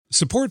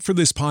Support for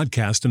this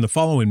podcast and the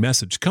following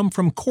message come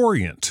from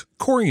Corient.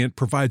 Corient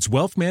provides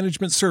wealth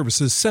management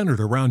services centered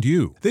around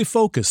you. They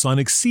focus on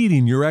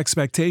exceeding your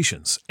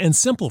expectations and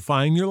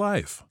simplifying your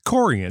life.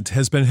 Corient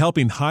has been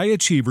helping high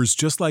achievers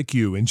just like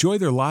you enjoy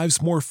their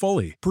lives more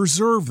fully,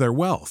 preserve their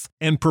wealth,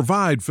 and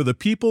provide for the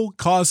people,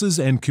 causes,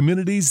 and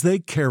communities they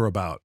care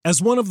about. As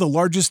one of the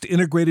largest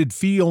integrated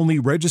fee-only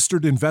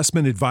registered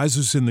investment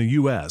advisors in the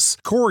U.S.,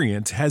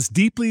 Corient has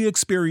deeply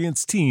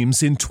experienced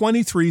teams in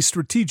 23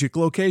 strategic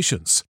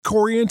locations.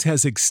 Corient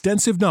has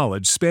extensive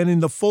knowledge spanning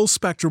the full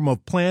spectrum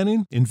of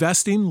planning,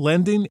 investing,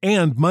 lending,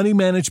 and money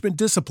management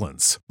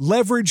disciplines.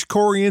 Leverage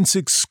Corient's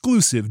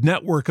exclusive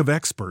network of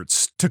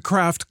experts to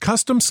craft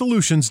custom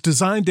solutions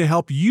designed to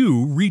help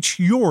you reach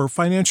your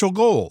financial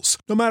goals,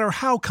 no matter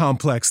how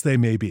complex they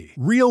may be.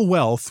 Real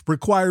wealth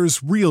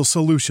requires real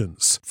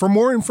solutions. For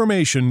more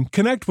information,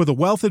 connect with a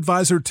wealth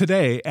advisor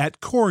today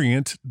at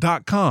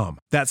Corient.com.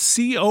 That's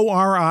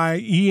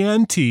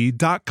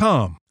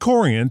Corient.com.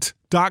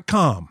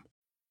 Corient.com.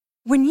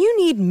 When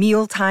you need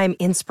mealtime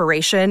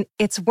inspiration,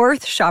 it's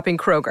worth shopping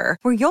Kroger,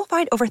 where you'll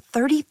find over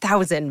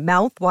 30,000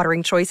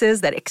 mouth-watering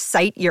choices that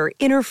excite your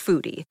inner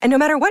foodie. And no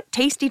matter what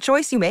tasty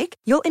choice you make,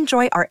 you'll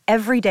enjoy our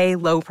everyday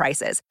low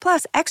prices,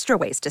 plus extra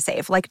ways to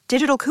save, like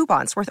digital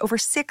coupons worth over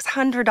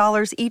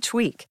 $600 each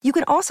week. You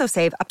can also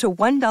save up to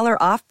 $1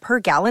 off per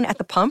gallon at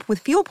the pump with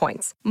fuel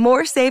points.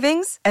 More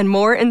savings and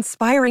more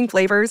inspiring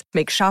flavors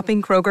make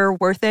shopping Kroger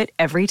worth it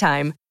every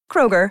time.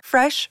 Kroger,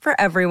 fresh for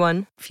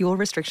everyone. Fuel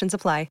restrictions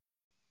apply.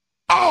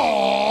 Oh,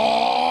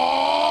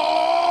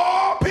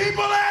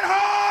 people at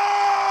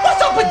home!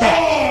 What's up with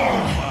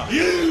that?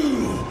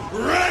 You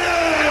ready?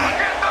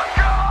 Get the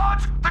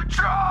guns, the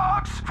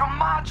drugs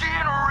from my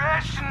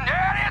generation,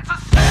 and it's a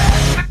sin.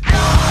 The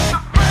guns,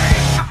 the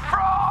fake, the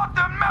fraud,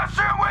 they're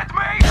messing with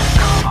me.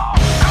 Come on,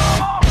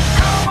 come on,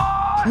 come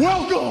on.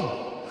 Welcome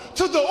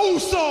to the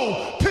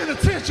Uso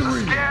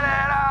Penitentiary. Get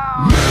it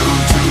out. Move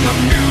to the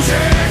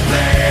music,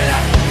 play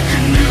that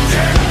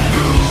music.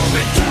 Move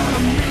it to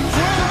the music.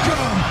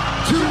 Welcome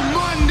to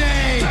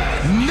Monday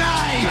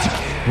Night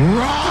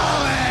Raleigh.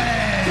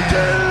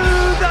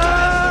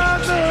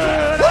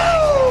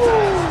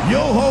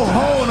 Yo ho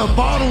ho and a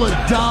bottle of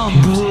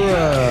dumb,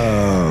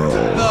 bro.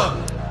 The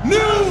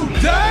new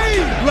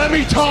day. Let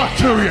me talk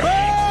to you.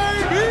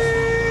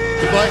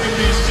 If I can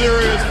be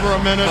serious for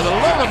a minute. For the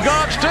love of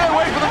God, stay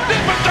away from the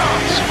Demon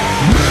Dogs.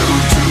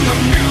 Move to the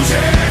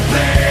music,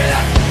 play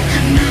that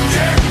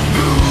music.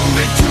 Move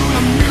it to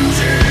the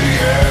music.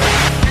 Yeah.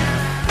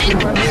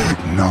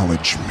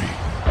 Acknowledge me.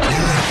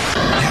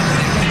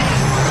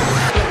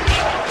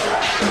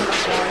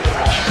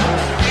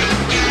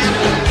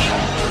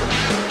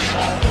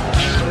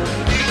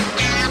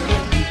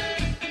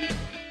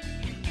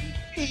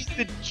 Ladies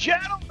and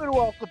gentlemen,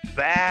 welcome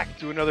back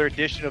to another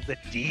edition of the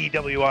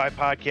DWI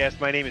podcast.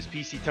 My name is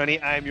PC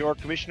Tunney. I am your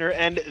commissioner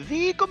and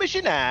the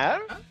commissioner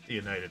The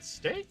United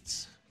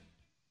States.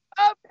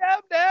 of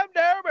damn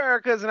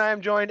Americas, and I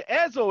am joined,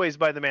 as always,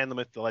 by the man, the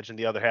myth, the legend,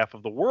 the other half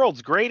of the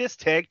world's greatest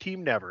tag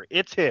team never.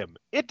 It's him.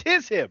 It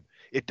is him.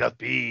 It doth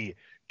be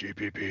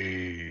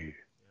DPP.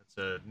 It's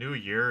a new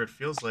year. It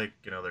feels like,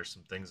 there's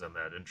some things on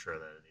that intro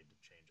that I need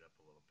to change up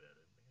a little bit.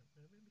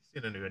 Maybe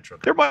seeing a new intro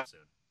There coming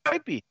soon.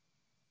 might be.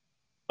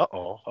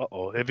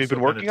 Uh-oh. Have you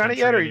been working on it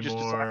yet, or are you just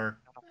decided?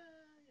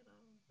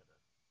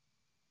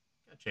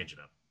 Gotta change it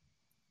up.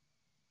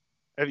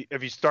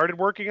 Have you started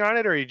working on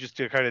it, or are you just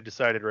kind of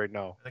decided right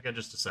now? I think I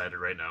just decided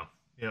right now.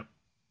 Yep.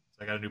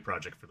 So I got a new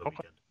project for the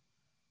weekend.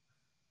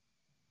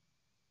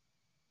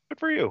 Good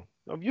for you.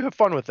 You have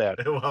fun with that.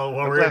 While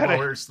I'm we're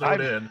glad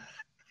slowed in,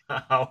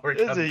 I'll work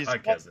on the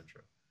podcast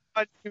intro.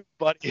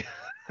 Buddy.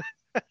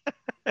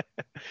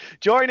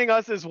 Joining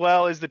us as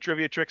well is the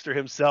trivia trickster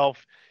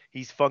himself.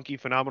 He's funky,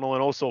 phenomenal,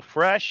 and also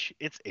fresh.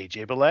 It's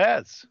AJ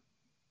Belaz.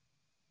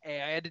 Hey,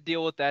 I had to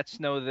deal with that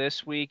snow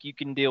this week. You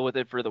can deal with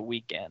it for the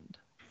weekend.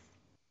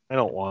 I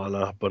don't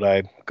wanna, but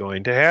I'm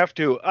going to have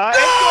to. And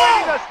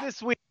joining us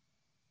this week,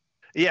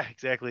 yeah,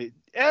 exactly,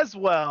 as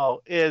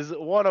well is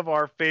one of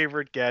our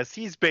favorite guests.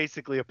 He's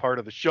basically a part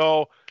of the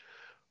show.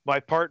 My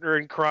partner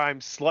in crime,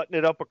 slutting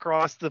it up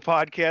across the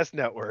podcast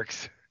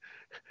networks.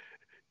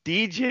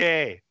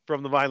 DJ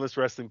from the Mindless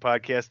Wrestling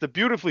Podcast, the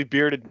beautifully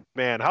bearded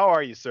man. How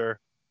are you, sir?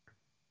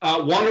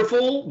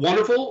 Wonderful.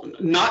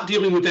 Not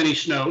dealing with any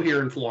snow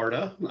here in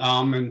Florida,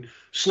 and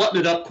slutting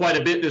it up quite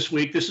a bit this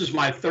week. This is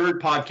my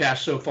third podcast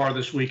so far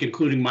this week,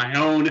 including my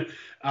own,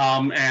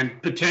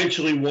 and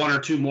potentially one or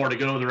two more to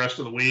go the rest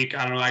of the week.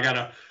 I don't know.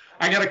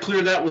 I gotta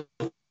clear that with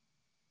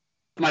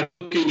my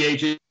booking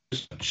agent.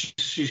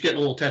 She's getting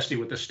a little testy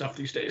with this stuff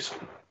these days.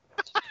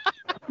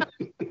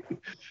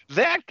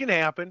 That can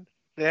happen.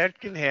 The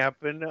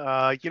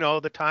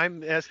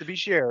time has to be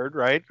shared,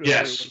 right?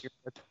 Yes. When you're in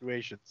that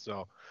situation.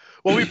 So,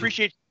 well, we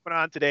appreciate you coming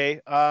on today.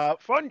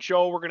 Fun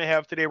show we're going to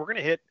have today. We're going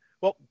to hit,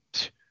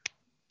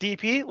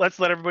 DP, let's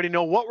let everybody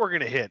know what we're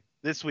going to hit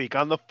this week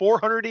on the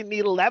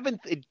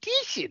 411th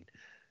edition.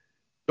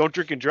 Don't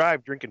Drink and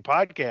Drive, Drinking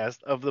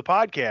Podcast of the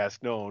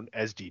podcast known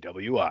as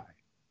DWI.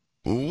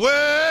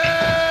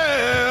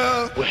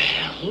 Well,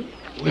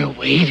 We're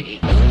waiting.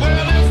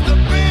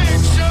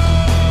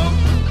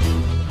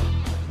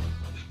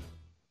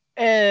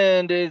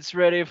 And it's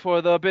ready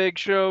for the big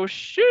show.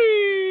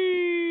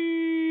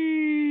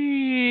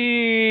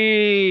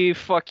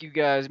 Fuck you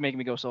guys, making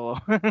me go solo.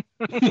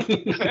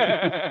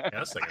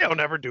 Yes, I'll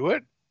never do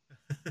it.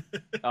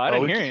 I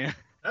didn't hear you.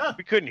 Oh,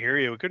 We couldn't hear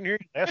you. We couldn't hear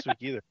you last week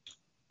either.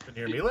 couldn't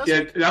hear me last Yeah,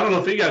 week? I don't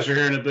know if you guys are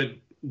hearing it, but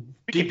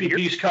can hear-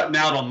 DPP's cutting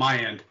out on my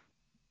end.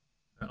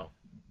 Oh,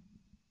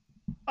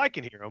 I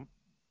can hear him.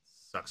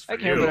 sucks for I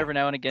can hear you. it every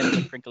now and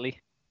again, crinkly.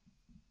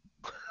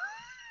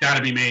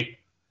 Gotta be me.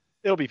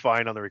 It'll be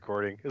fine on the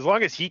recording. As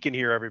long as he can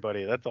hear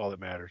everybody, that's all that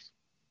matters.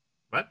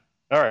 What?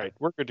 All right,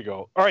 we're good to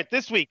go. All right,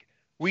 this week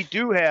we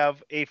do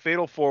have a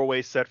fatal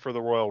four-way set for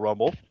the Royal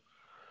Rumble.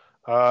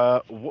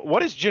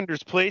 What is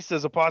Jinder's place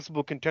as a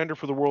possible contender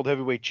for the World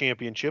Heavyweight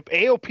Championship?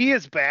 AOP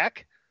is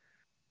back.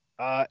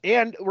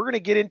 And we're going to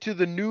get into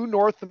the new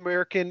North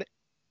American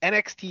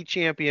NXT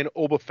champion,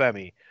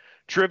 Obafemi.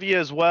 Trivia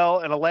as well,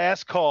 and a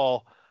last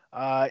call.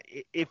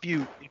 If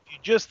you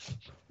just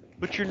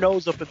put your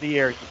nose up in the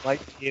air, you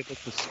might be able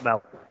to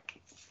smell it.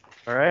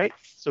 All right?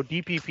 So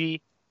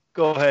DPP,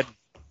 go ahead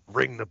and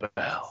ring the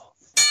bell.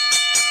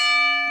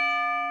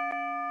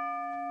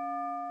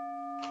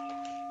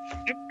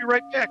 We'll be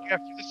right back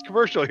after this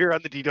commercial here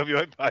on the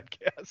DWI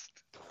podcast.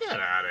 Get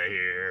out of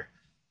here.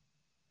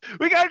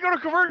 We got to go to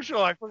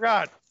commercial. I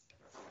forgot.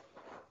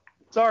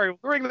 Sorry.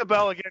 We'll ring the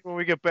bell again when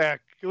we get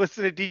back. You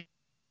listen to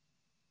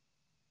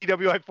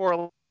DWI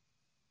 4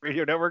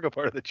 Radio Network, a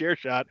part of the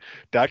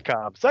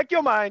Chairshot.com. Suck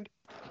your mind.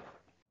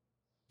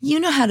 You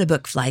know how to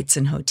book flights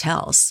and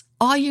hotels.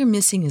 All you're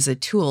missing is a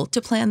tool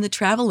to plan the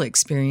travel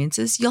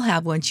experiences you'll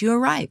have once you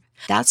arrive.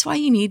 That's why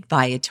you need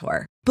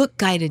Viator. Book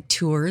guided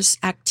tours,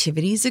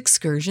 activities,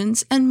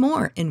 excursions, and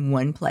more in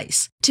one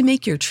place to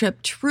make your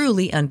trip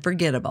truly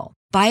unforgettable.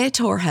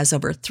 Viator has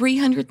over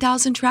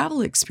 300,000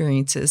 travel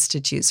experiences to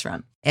choose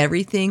from.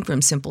 Everything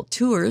from simple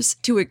tours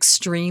to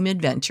extreme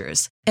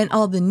adventures and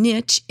all the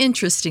niche,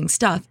 interesting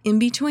stuff in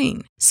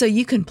between. So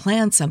you can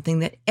plan something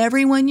that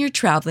everyone you're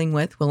traveling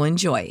with will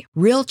enjoy.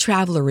 Real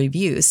traveler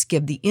reviews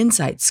give the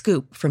inside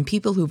scoop from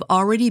people who've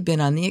already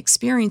been on the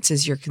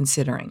experiences you're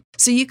considering.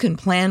 So you can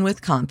plan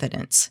with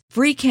confidence.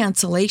 Free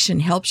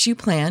cancellation helps you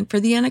plan for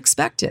the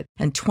unexpected.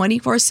 And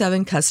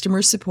 24/7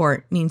 customer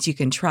support means you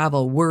can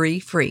travel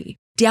worry-free.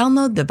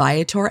 Download the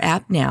Viator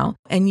app now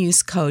and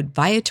use code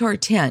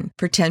Viator10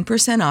 for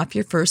 10% off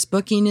your first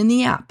booking in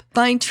the app.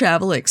 Find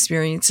travel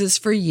experiences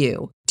for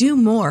you. Do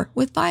more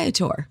with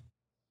Viator.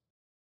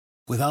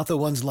 Without the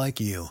ones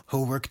like you,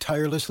 who work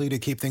tirelessly to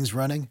keep things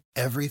running,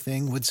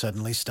 everything would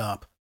suddenly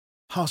stop.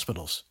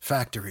 Hospitals,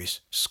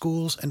 factories,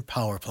 schools, and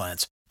power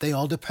plants, they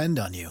all depend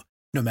on you.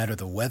 No matter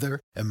the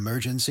weather,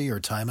 emergency, or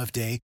time of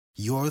day,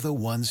 you're the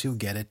ones who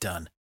get it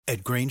done.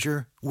 At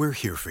Grainger, we're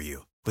here for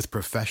you with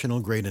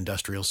professional-grade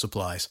industrial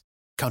supplies.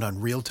 Count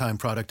on real-time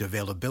product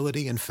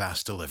availability and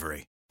fast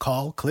delivery.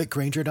 Call, click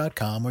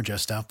Grainger.com, or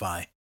just stop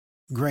by.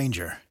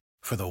 Grainger,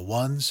 for the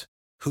ones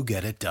who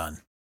get it done.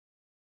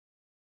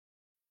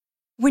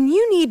 When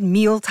you need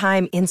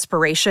mealtime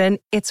inspiration,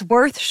 it's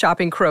worth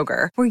shopping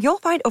Kroger, where you'll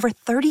find over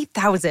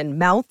 30,000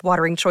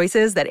 mouth-watering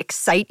choices that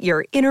excite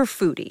your inner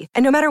foodie.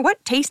 And no matter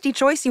what tasty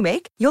choice you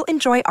make, you'll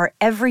enjoy our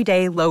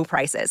everyday low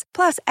prices,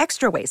 plus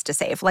extra ways to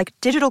save, like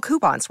digital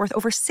coupons worth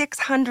over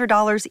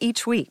 $600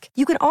 each week.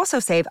 You can also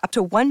save up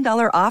to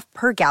 $1 off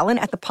per gallon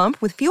at the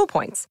pump with fuel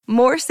points.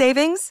 More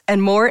savings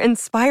and more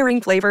inspiring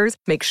flavors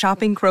make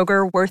shopping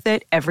Kroger worth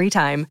it every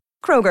time.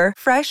 Kroger,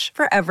 fresh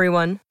for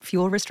everyone.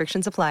 Fuel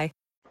restrictions apply.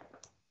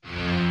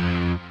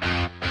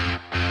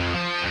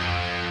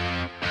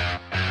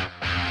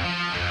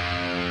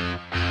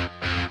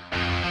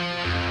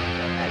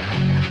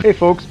 Hey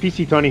folks,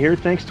 PC Tony here.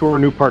 Thanks to our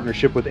new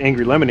partnership with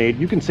Angry Lemonade,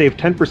 you can save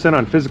 10%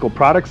 on physical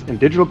products and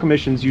digital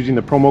commissions using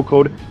the promo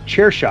code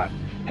ChairShot.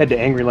 Head to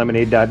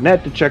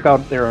angrylemonade.net to check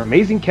out their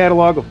amazing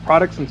catalog of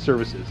products and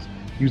services.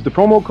 Use the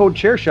promo code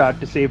ChairShot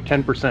to save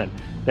 10%.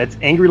 That's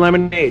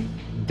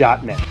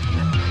angrylemonade.net.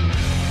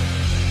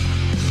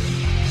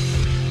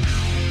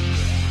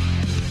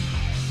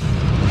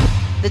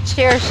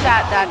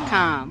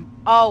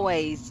 TheChairShot.com.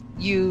 Always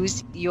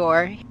use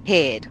your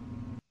head.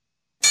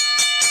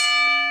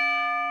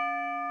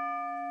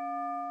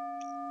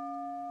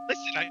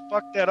 Listen, I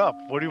fucked that up.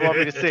 What do you want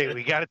me to say?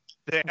 We got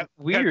to.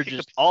 We are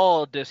just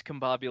all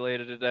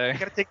discombobulated today.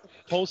 Got to take the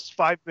post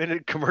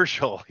 5-minute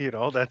commercial. You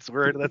know, that's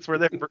where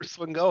that first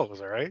one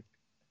goes. All right.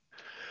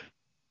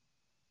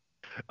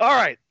 All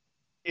right.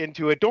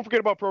 Into it. Don't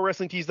forget about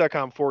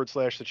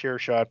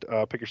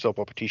ProWrestlingTees.com/TheChairShot. Pick yourself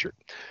up a T-shirt.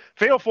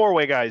 Fatal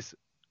 4-way, guys.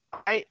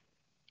 I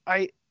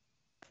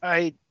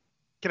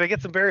can I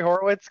get some Barry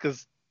Horowitz?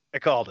 Because I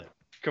called it.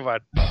 Come on.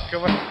 Go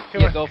for it,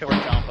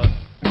 Ciampa.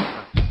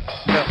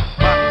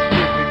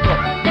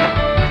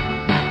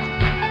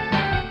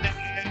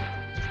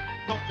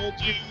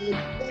 You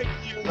right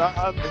here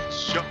on the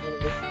show.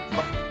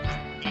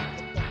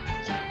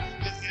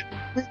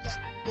 We got to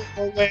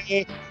go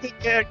away. They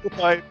can't go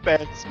pipe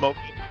and smoke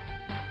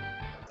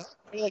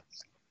it.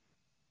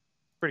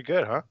 Pretty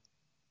good, huh?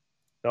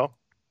 No?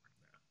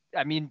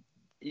 I mean,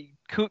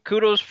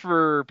 kudos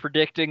for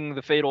predicting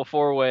the Fatal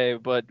 4-Way,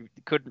 but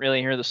couldn't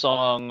really hear the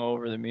song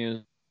over the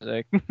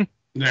music.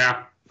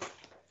 Yeah.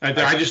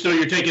 I just know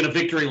you're taking a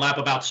victory lap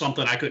about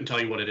something. I couldn't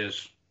tell you what it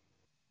is.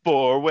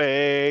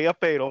 4-way, a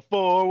fatal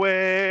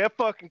 4-way. I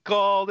fucking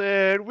called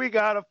it. We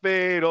got a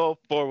fatal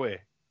 4-way.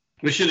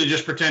 We should have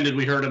just pretended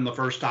we heard him the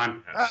first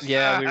time.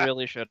 Yeah, we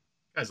really should.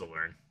 You guys will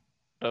learn.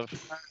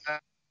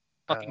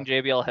 Fucking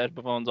JBL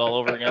headphones all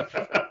over again.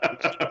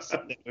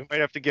 We might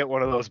have to get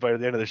one of those by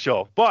the end of the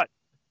show. But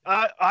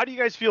how do you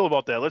guys feel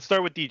about that? Let's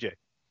start with DJ.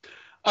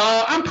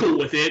 I'm cool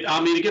with it. I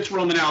mean, it gets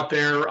Roman out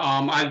there.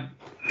 And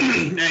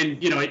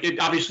it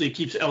obviously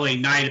keeps LA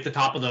Knight at the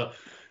top of the,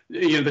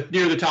 near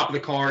the top of the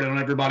card and on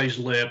everybody's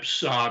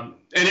lips. And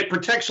it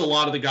protects a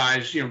lot of the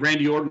guys.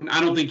 Randy Orton.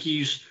 I don't think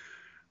he's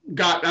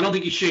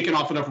shaken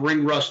off enough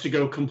ring rust to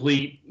go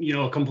complete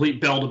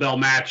bell to bell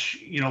match.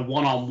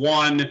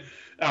 1-on-1.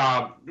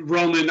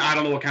 Roman, I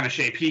don't know what kind of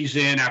shape he's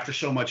in after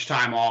so much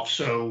time off.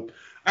 So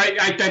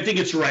I think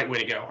it's the right way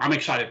to go. I'm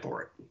excited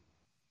for it.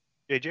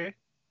 AJ?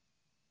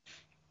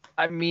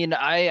 I mean,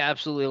 I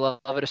absolutely love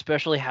it,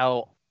 especially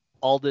how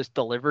Aldis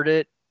delivered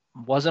it.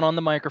 Wasn't on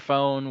the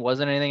microphone,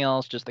 wasn't anything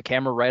else, just the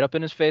camera right up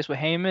in his face with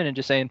Heyman and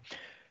just saying,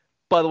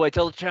 by the way,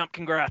 tell the champ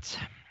congrats.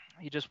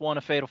 He just won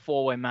a Fatal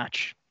 4-Way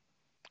match.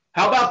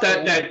 How about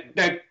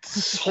that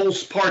whole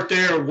part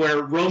there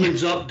where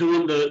Roman's up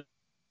doing the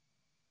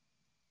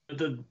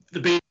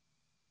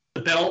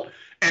belt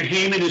and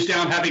Heyman is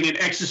down having an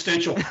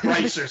existential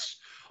crisis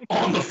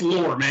on the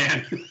floor,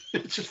 man.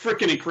 It's just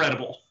freaking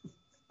incredible.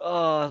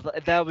 Oh,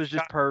 that was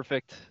just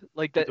perfect.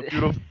 Like that. It's a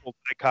beautiful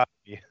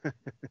dichotomy.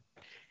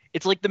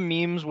 It's like the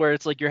memes where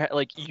it's like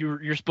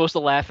you're supposed to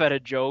laugh at a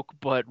joke,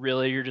 but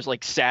really you're just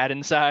like sad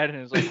inside, and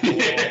it's like,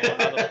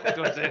 how the fuck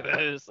do I say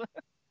this?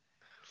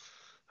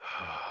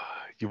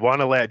 You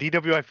want to laugh,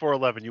 DWI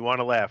 411. You want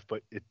to laugh,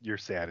 but you're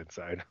sad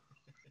inside.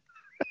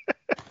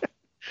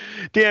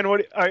 Dan,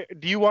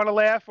 do you want to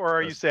laugh, or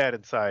are you sad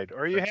inside, or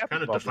are you happy?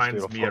 Kind of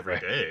defines me every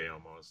day,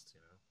 almost.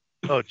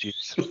 Oh,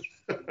 jeez.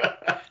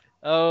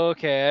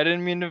 Okay, I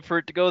didn't mean for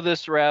it to go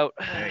this route.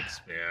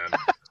 Thanks, man.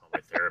 Call my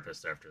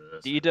therapist after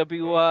this.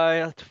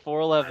 DWI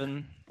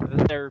 411,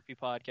 the therapy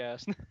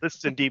podcast.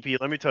 Listen, DP,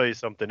 let me tell you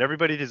something.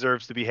 Everybody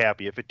deserves to be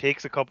happy. If it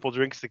takes a couple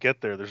drinks to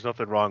get there, there's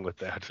nothing wrong with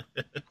that.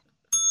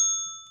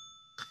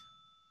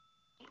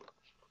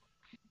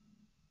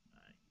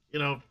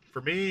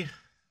 For me,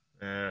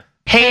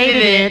 hate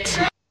it.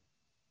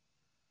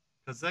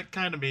 Because that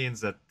kind of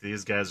means that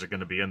these guys are going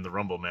to be in the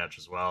Rumble match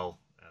as well.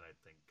 And I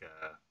think,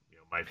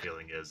 my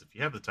feeling is if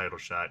you have the title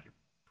shot, you're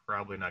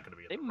probably not going to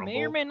be in the Rumble. They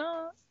may or may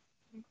not.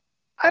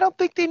 I don't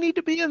think they need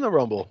to be in the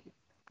Rumble.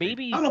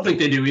 Maybe. I don't think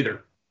they do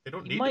either. They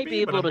don't you need might to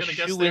be able to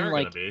shoe in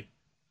like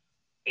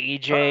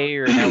AJ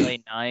or LA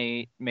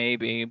Knight,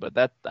 maybe,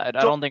 but I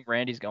don't think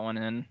Randy's going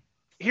in.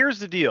 Here's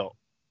the deal.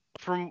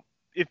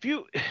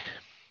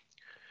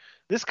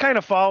 This kind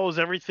of follows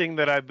everything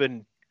that I've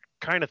been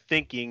kind of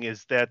thinking,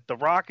 is that The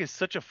Rock is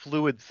such a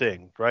fluid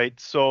thing, right?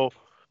 So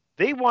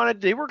they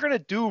were going to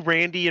do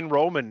Randy and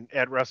Roman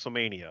at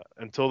WrestleMania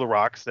until The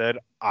Rock said,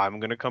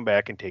 I'm going to come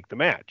back and take the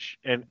match.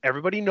 And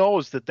everybody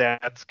knows that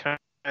that's kind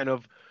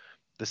of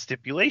the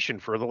stipulation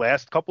for the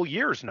last couple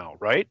years now,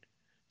 right?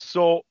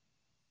 So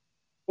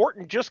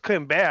Orton just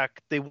came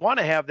back. They want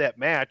to have that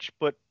match,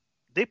 but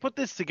they put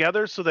this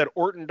together so that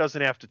Orton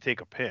doesn't have to take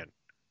a pin.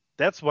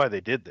 That's why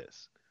they did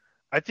this.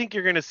 I think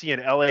you're going to see an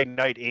LA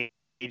Knight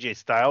AJ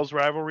Styles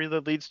rivalry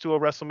that leads to a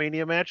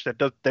WrestleMania match.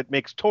 That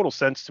makes total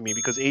sense to me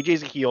because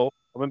AJ's a heel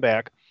coming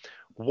back.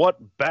 What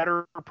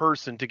better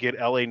person to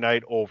get LA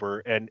Knight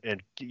over and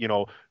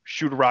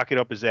shoot a rocket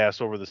up his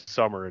ass over the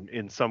summer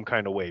in some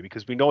kind of way,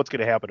 because we know it's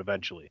going to happen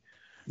eventually.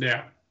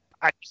 Yeah.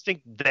 I just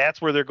think that's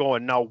where they're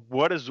going. Now,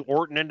 what does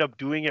Orton end up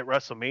doing at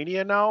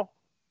WrestleMania now?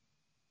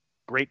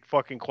 Great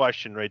fucking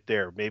question right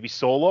there. Maybe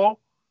Solo?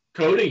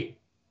 Cody.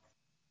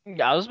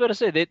 Yeah, I was about to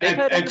say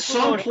at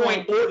some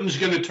point Orton's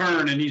going to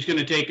turn and he's going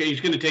to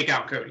take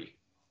out Cody.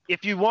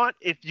 If you want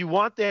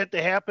that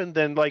to happen,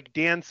 then like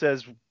Dan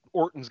says,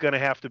 Orton's going to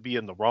have to be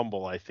in the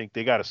Rumble. I think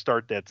they got to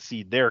start that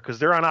seed there because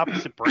they're on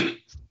opposite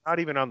brands, not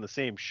even on the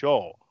same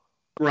show.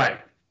 Right.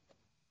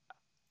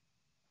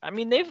 I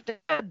mean, they've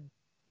had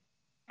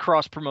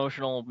cross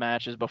promotional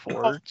matches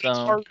before.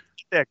 So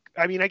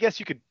I mean, I guess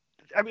you could.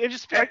 I mean, I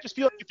just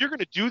feel like if you're going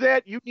to do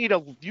that, you need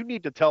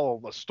to tell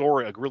a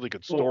story, a really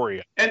good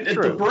story. And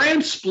the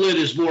brand split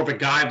is more of a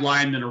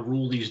guideline than a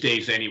rule these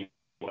days,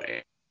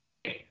 anyway.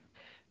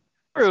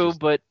 True,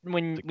 but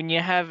when you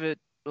have it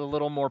a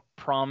little more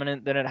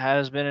prominent than it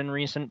has been in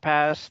recent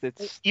past,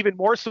 it's even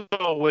more so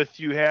with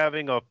you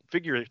having a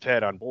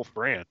figurehead on both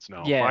brands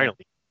now. Yeah. Finally,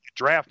 the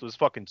draft was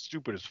fucking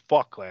stupid as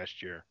fuck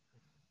last year.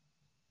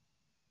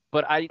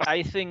 But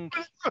I think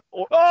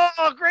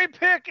oh, great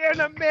pick,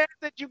 and I'm mad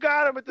that you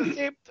got him at the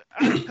same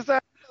time because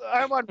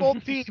I'm on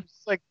both teams.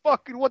 Like,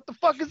 fucking, what the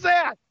fuck is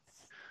that?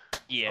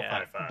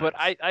 Yeah, but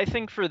I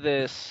think for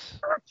this,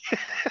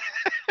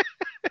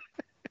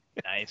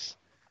 nice.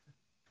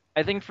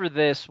 I think for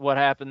this, what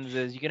happens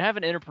is you can have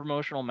an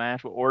interpromotional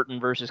match with Orton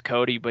versus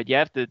Cody, but you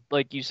have to,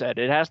 like you said,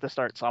 it has to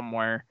start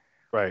somewhere.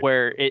 Right.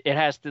 Where it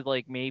has to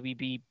like maybe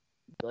be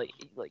like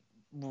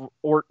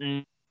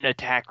Orton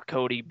attack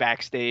Cody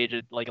backstage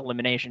at like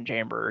Elimination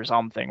Chamber or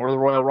something, or the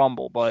Royal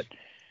Rumble. But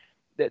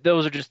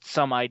those are just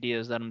some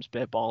ideas that I'm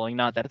spitballing.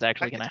 Not that it's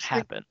actually going to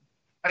happen.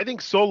 I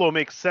think Solo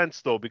makes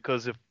sense though,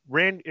 because if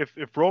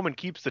Roman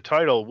keeps the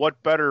title,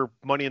 what better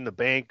Money in the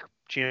Bank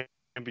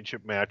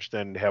championship match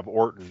than have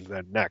Orton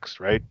then next,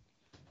 right?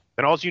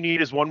 And all you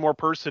need is one more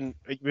person.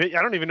 I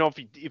don't even know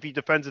if he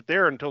defends it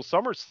there until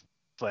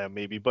SummerSlam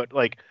maybe, but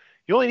like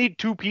you only need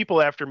 2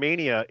 people after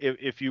Mania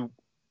if you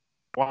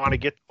want to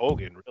get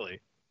Hogan, really.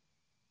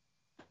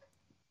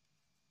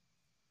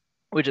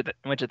 Which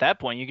at that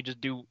point you could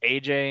just do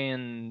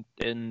AJ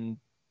and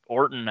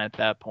Orton at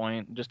that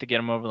point just to get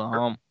him over the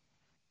hump.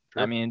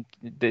 Sure. I mean,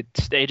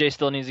 AJ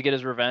still needs to get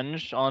his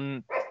revenge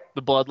on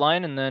the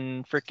Bloodline, and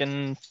then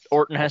freaking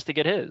Orton has to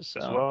get his. So.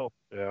 As well,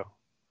 yeah.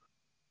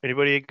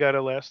 Anybody got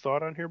a last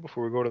thought on here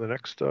before we go to the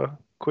next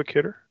quick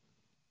hitter?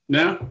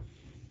 No.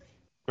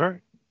 All right.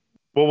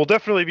 Well, we'll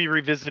definitely be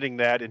revisiting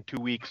that in 2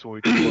 weeks when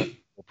we do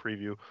a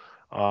preview.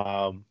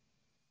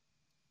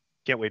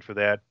 Can't wait for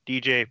that.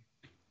 DJ,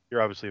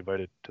 you're obviously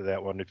invited to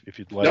that one if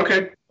you'd like.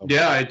 Okay.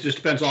 Yeah, it just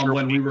depends on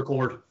when we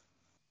record.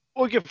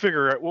 We'll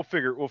figure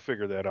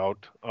that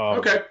out.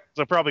 Okay.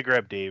 So I'll probably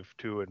grab Dave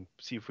too and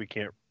see if we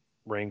can't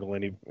wrangle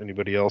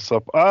anybody else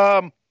up.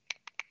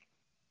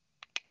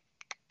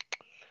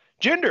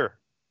 Gender.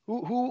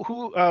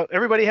 Who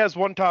everybody has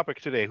one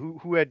topic today.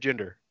 Who had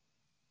gender?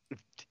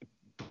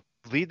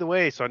 Lead the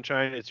way,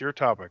 Sunshine. It's your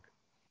topic.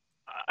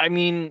 I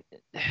mean,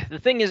 the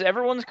thing is,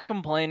 everyone's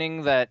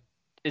complaining that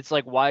it's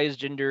like, why is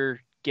Jinder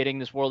getting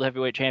this World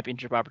Heavyweight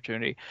Championship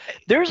opportunity?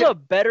 There's a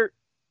better...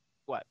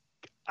 What?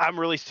 I'm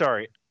really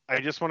sorry. I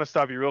just want to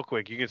stop you real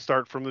quick. You can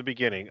start from the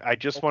beginning. I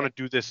just want to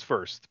do this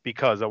first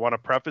because I want to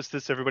preface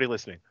this to everybody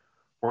listening.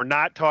 We're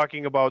not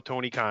talking about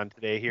Tony Khan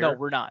today here. No,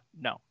 we're not.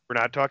 No. We're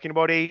not talking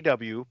about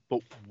AEW,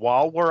 but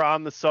while we're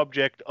on the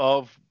subject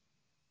of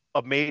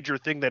a major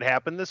thing that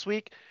happened this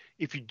week,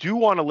 if you do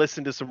want to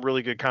listen to some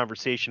really good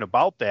conversation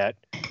about that,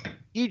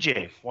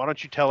 EJ, why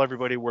don't you tell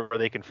everybody where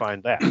they can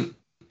find that?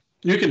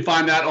 You can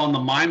find that on the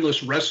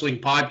Mindless Wrestling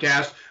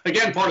Podcast,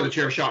 again, part of the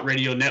Chairshot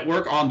Radio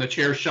Network on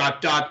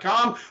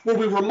thechairshot.com, where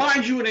we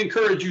remind you and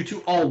encourage you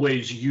to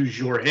always use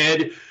your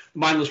head.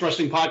 Mindless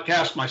Wrestling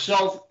Podcast,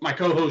 myself, my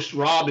co-hosts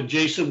Rob and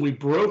Jason, we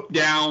broke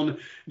down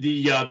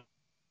the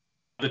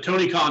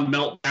Tony Khan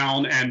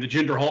meltdown and the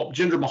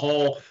Jinder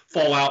Mahal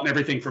fallout and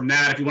everything from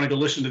that. If you want to go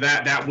listen to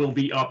that, that will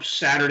be up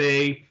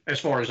Saturday,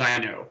 as far as I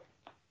know.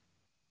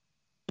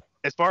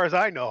 As far as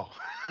I know.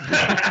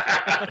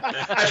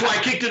 That's why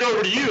I kicked it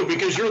over to you,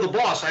 because you're the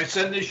boss. I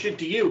send this shit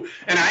to you,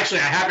 and I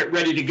have it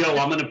ready to go.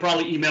 I'm going to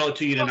probably email it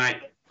to you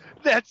tonight.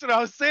 That's what I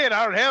was saying.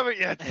 I don't have it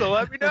yet, so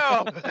let me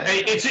know.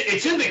 Hey,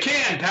 it's in the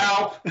can,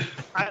 pal.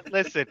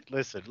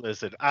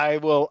 Listen. I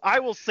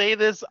will say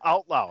this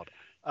out loud.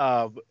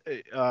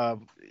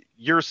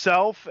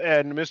 Yourself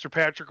and Mr.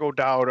 Patrick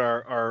O'Dowd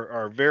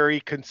are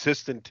very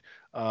consistent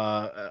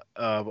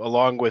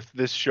along with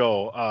this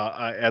show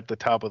at the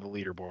top of the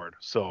leaderboard.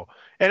 So,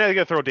 and I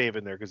got to throw Dave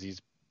in there because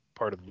he's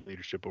part of the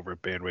leadership over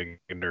at Bandwagon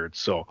Nerds.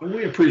 So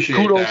we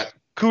appreciate that.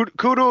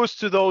 Kudos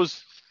to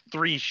those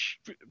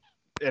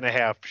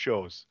 3.5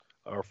 shows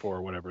or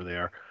 4, whatever they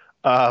are.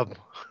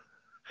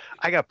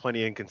 I got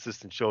plenty of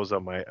inconsistent shows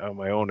on my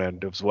own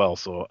end as well,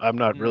 so I'm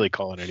not really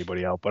calling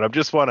anybody out, but I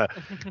just want to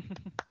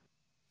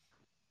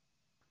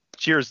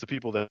cheers to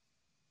people that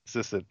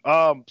consistent.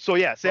 So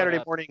yeah,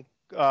 Saturday morning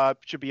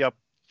should be up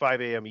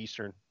 5 a.m.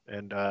 Eastern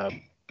and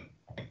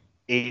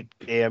 8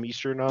 a.m.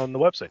 Eastern on the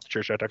website,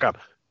 chairshot.com.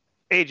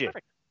 AJ,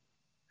 perfect.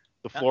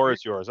 The floor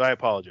is yours. I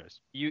apologize.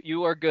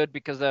 You are good,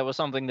 because that was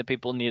something that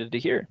people needed to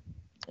hear,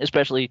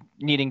 especially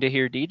needing to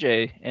hear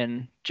DJ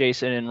and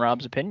Jason and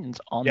Rob's opinions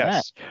on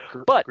that.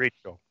 But great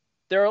show.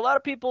 There are a lot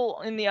of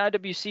people in the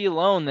IWC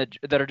alone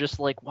that are just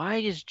like, why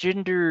is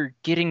Jinder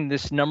getting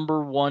this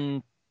number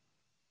 1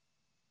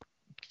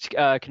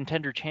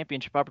 contender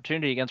championship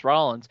opportunity against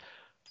Rollins?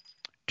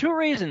 2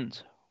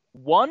 reasons.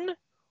 1,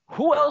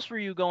 who else were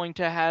you going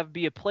to have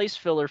be a place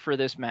filler for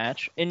this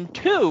match? And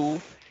 2,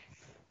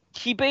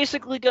 he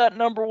basically got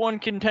number 1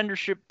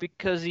 contendership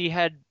because he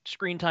had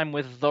screen time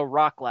with The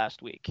Rock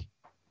last week.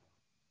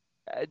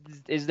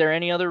 Is there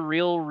any other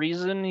real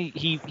reason?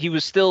 He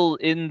was still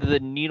in the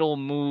needle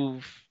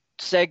move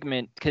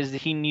segment because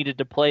he needed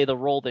to play the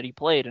role that he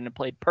played, and it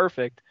played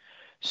perfect.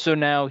 So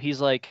now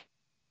he's like,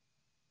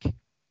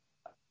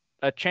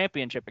 a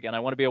championship again. I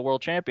want to be a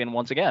world champion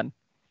once again.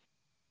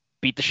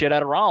 Beat the shit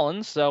out of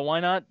Rollins, so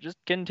why not just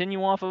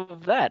continue off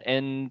of that?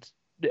 And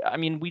I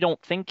mean, we don't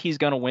think he's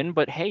going to win,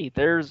 but hey,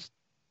 there's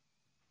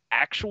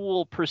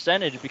actual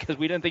percentage, because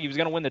we didn't think he was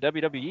going to win the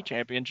WWE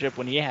championship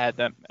when he had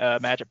that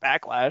match at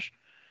Backlash.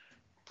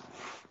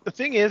 The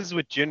thing is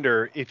with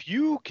Jinder, if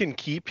you can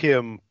keep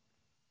him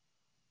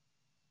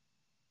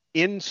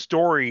in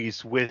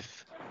stories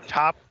with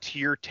top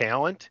tier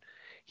talent,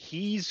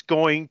 he's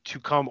going to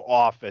come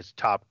off as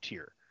top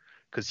tier.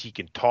 because he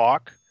can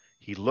talk.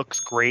 He looks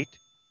great.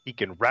 He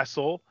can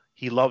wrestle.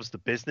 He loves the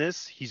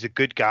business. He's a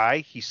good guy.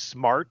 He's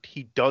smart.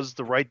 He does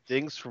the right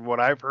things from what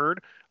I've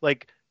heard.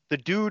 Like, the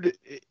dude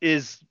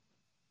is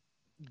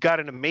got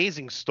an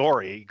amazing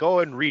story. Go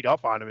and read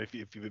up on him if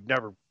you've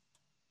never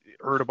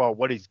heard about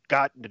what he's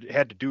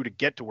had to do to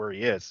get to where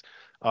he is.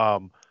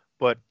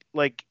 But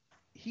like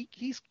he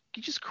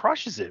just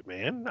crushes it,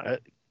 man.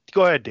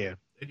 Go ahead, Dan.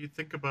 And you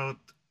think about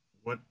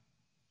what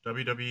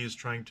WWE is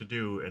trying to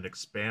do and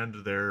expand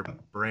their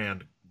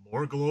brand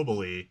more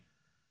globally.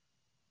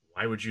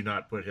 Why would you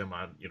not put him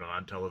on,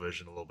 on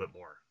television a little bit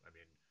more? I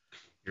mean,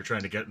 you're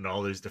trying to get in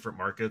all these different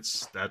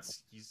markets.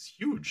 He's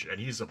huge, and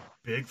he's a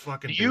big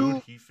fucking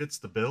dude. He fits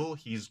the bill.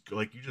 He's,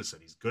 like you just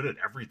said, he's good at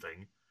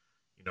everything.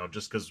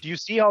 Just because. Do you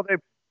see how they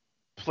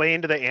play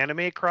into the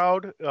anime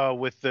crowd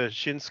with the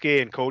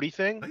Shinsuke and Cody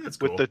thing? I think that's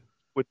cool.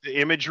 With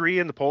the imagery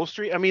and the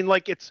postery. I mean,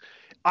 like it's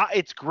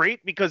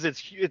great because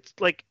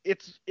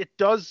it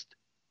does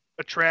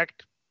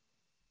attract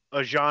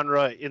a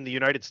genre in the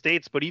United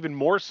States, but even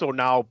more so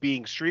now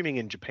being streaming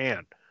in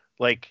Japan.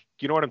 Like,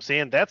 you know what I'm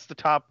saying? That's the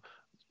top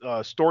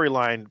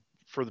storyline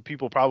for the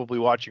people probably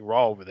watching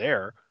Raw over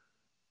there.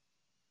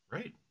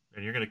 Right.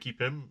 And you're going to keep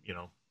him,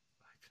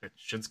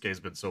 Shinsuke's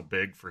been so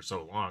big for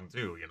so long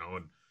too,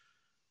 and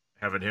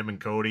having him and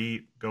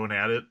Cody going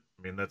at it.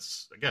 I mean,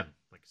 that's, again,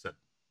 like I said,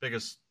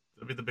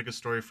 it'll be the biggest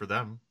story for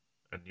them.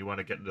 And you want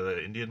to get into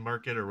the Indian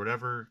market or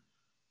whatever,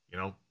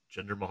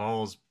 Jinder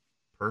Mahal is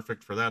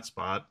perfect for that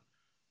spot.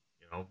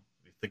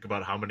 You think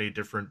about how many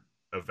different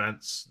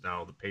events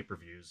now the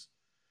pay-per-views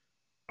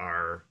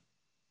are,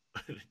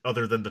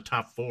 other than the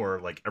top 4,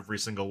 like every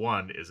single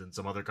one is in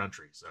some other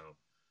country. So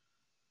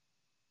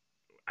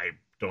I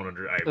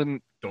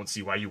don't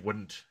see why you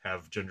wouldn't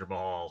have Jinder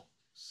Mahal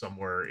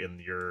somewhere in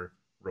your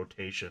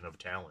rotation of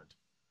talent.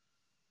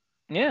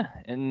 Yeah,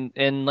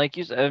 and like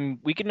you said,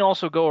 we can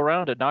also go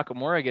around to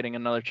Nakamura getting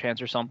another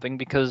chance or something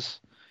because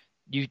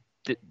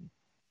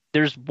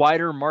there's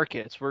wider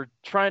markets. We're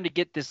trying to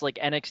get this like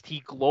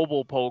NXT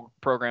global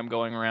program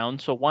going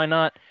around, so why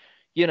not?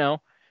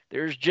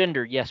 There's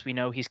Jinder. Yes, we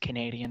know he's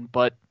Canadian,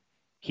 but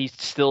he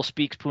still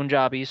speaks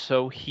Punjabi,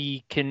 so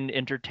he can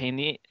entertain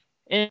the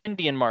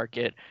Indian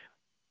market.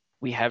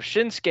 We have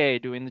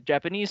Shinsuke doing the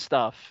Japanese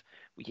stuff.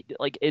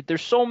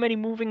 There's so many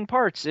moving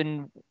parts,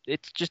 and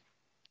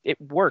it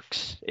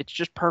works. It's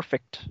just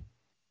perfect.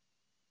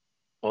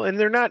 Well, and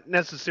they're not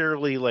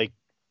necessarily like.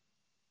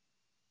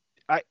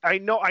 I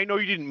know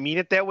you didn't mean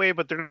it that way,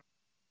 but they're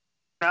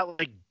not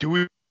like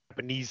doing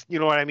Japanese. You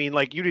know what I mean?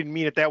 Like, you didn't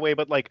mean it that way,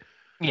 but like,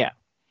 yeah,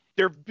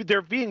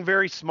 they're being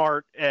very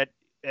smart at.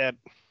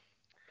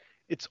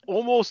 It's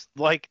almost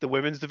like the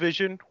women's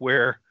division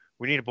where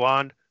we need a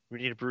blonde, we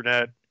need a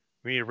brunette,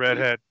 we need a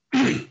redhead,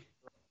 we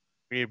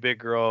need a big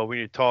girl, we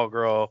need a tall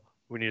girl,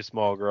 we need a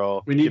small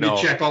girl. We need to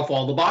check off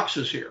all the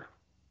boxes here.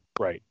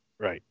 Right.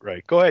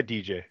 Go ahead,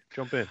 DJ.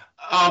 Jump in.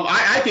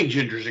 I think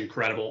Jinder's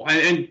incredible.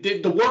 And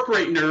the work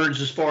rate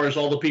nerds, as far as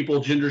all the people,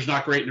 Jinder's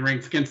not great in the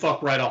ring, can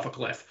fuck right off a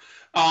cliff.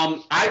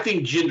 I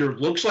think Jinder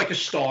looks like a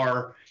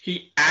star.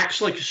 He acts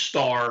like a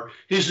star.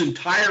 His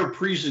entire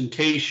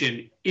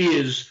presentation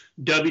is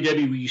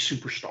WWE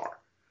superstar.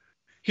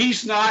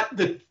 He's not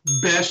the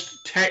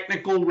best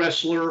technical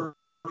wrestler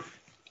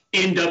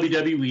in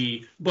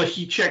WWE, but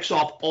he checks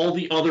off all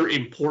the other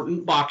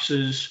important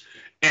boxes.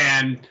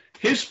 And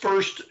his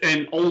first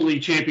and only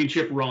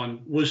championship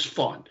run was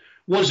fun.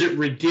 Was it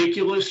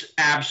ridiculous?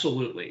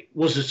 Absolutely.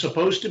 Was it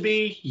supposed to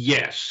be?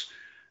 Yes.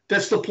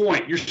 That's the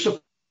point. You're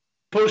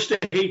supposed to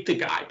hate the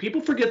guy.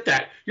 People forget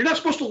that. You're not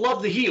supposed to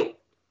love the heel.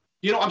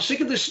 I'm sick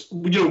of this, I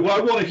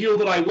want a heel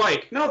that I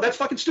like. No, that's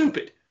fucking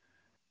stupid.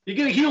 You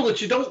get a heel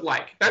that you don't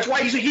like. That's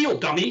why he's a heel,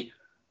 dummy.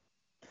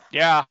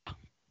 Yeah.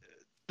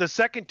 The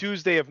second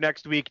Tuesday of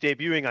next week,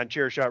 debuting on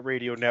Chairshot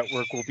Radio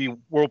Network,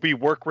 will be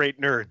Work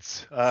Rate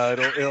Nerds.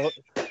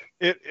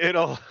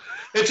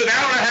 It's an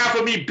hour and a half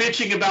of me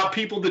bitching about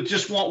people that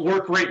just want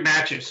work rate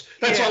matches.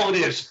 That's all it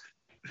is.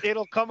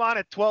 It'll come on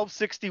at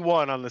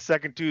 12:61 on the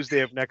second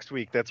Tuesday of next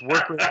week. That's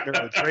Work Rate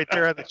Nerds right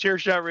there on the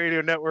Chairshot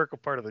Radio Network, a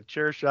part of the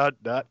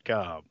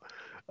Chairshot.com.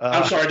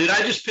 I'm sorry, did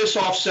I just piss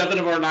off 7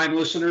 of our 9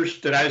 listeners?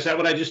 Is that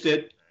what I just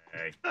did?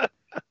 Hey.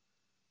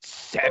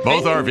 7?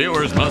 Both our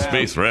viewers must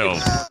be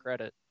thrilled.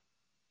 Credit.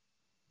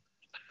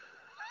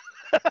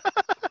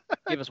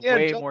 Give us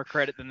way more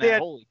credit than that. Yeah.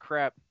 Holy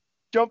crap.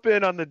 Jump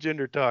in on the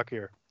Jinder talk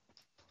here.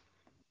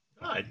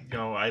 I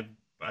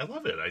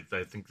love it.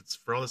 I think it's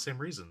for all the same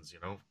reasons.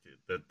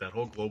 That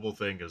whole global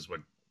thing is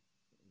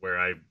where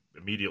I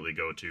immediately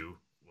go to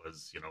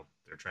was,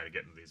 they're trying to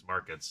get into these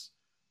markets.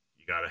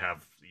 You gotta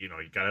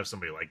have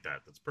somebody like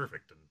that. That's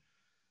perfect. And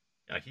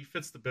yeah, he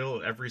fits the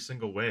bill every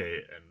single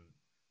way. And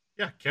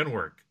yeah, can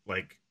work.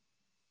 Like,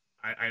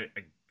 I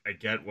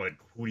get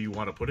who do you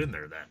want to put in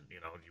there then? You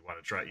want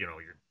to try, you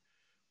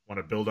want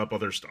to build up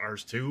other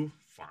stars too?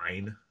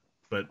 Fine.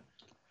 But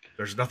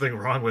there's nothing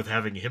wrong with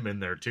having him in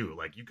there too.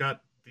 Like, you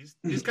got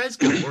these guys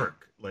can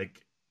work.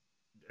 Like,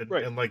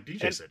 and like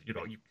DJ said,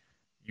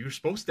 you're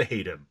supposed to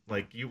hate him.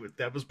 Like,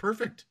 that was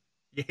perfect.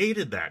 You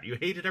hated that. You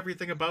hated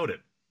everything about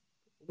it.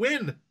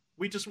 Win.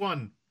 We just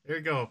won. There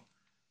you go.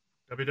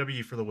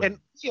 WWE for the win. And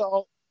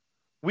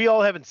we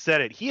all haven't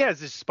said it. He has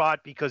this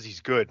spot because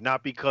he's good,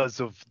 not because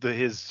of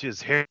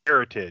his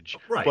heritage.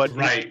 Right. But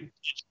Right.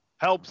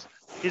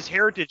 his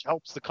heritage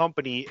helps the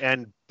company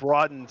and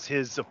broadens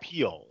his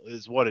appeal,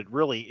 is what it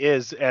really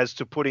is, as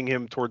to putting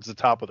him towards the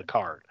top of the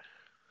card.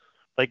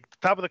 Like, the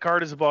top of the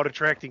card is about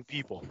attracting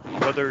people,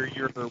 whether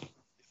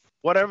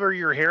whatever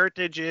your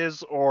heritage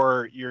is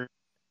or your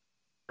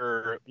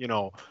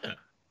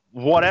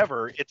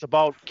whatever. It's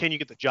about, can you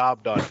get the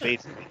job done?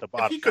 Basically,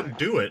 if he couldn't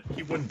do it,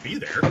 he wouldn't be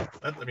there.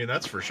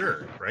 That's for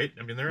sure, right?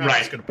 I mean, they're not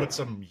just going to put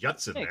some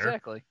yuts in there,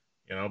 exactly.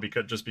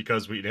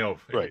 Because we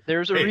right.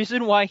 There's a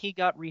reason why he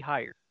got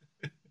rehired.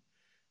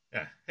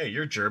 Yeah. Hey,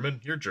 you're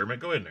German. You're German.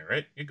 Go in there,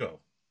 right? You go.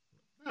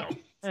 No, that's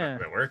not how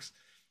that works.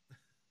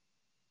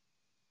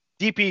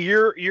 DP,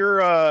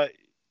 you're on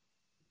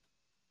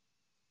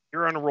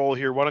a roll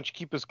here. Why don't you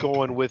keep us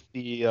going with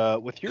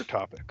your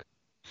topic?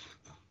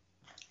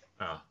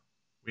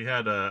 We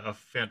had a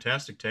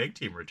fantastic tag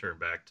team return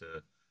back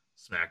to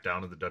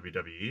SmackDown in the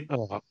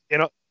WWE.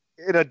 In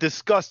a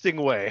disgusting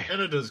way.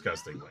 In a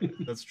disgusting way.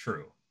 That's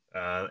true.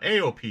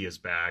 AOP is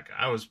back.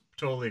 I was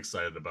totally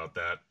excited about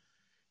that.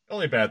 The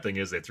only bad thing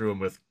is they threw him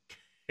with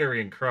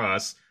Karrion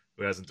Kross,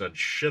 who hasn't done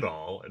shit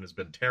all and has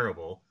been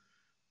terrible.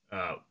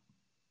 The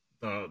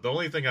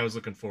only thing I was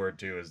looking forward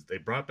to is they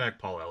brought back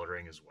Paul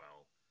Ellering as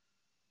well.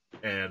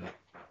 And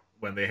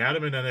when they had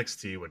him in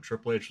NXT, when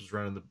Triple H was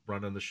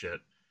running the shit,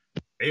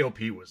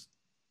 AOP was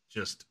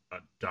just a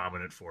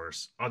dominant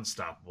force,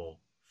 unstoppable,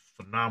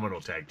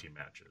 phenomenal tag team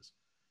matches.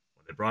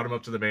 When they brought him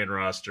up to the main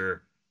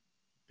roster,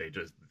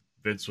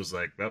 Vince was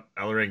like, "Well,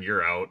 Ellering,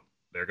 you're out.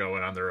 They're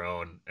going on their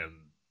own," and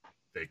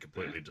they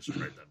completely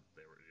destroyed them.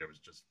 It was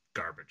just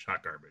garbage,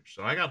 hot garbage.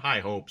 So I got high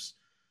hopes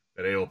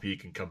that AOP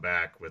can come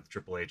back with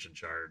Triple H in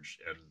charge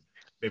and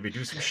maybe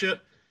do some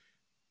shit.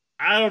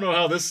 I don't know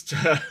how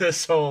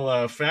this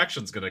whole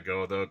faction's gonna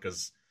go though,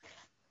 because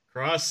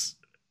Cross,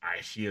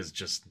 he has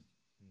just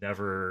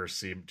never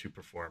seemed to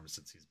perform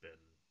since he's been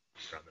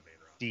around the main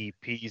roster.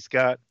 DP's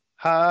got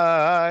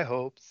high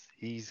hopes.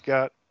 He's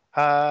got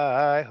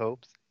high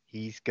hopes.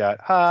 He's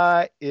got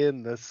high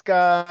in the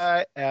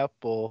sky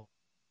apple.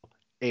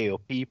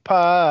 AOP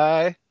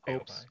pie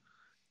hopes.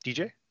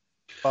 DJ,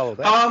 follow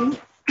that.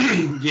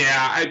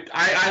 Yeah,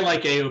 I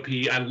like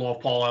AOP. I love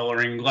Paul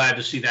Ellering. Glad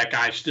to see that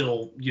guy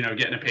still,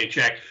 getting a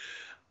paycheck.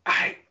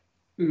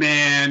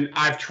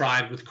 I've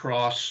tried with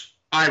Cross.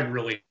 I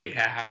really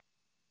have.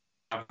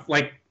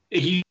 Like,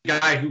 he's a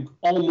guy who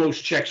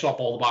almost checks off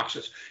all the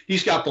boxes.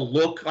 He's got the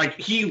look. Like,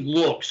 he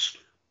looks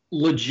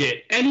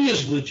legit. And he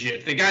is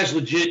legit. The guy's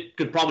legit.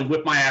 Could probably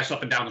whip my ass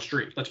up and down the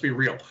street. Let's be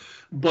real.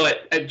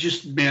 But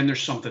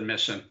there's something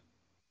missing.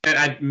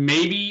 And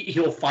maybe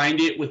he'll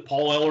find it with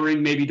Paul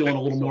Ellering, maybe doing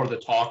a little more of the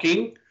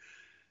talking.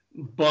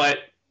 But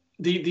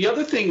the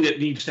other thing that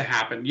needs to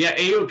happen,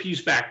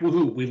 AOP's back.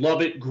 Woohoo. We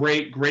love it.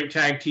 Great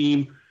tag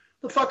team.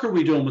 The fuck are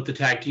we doing with the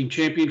tag team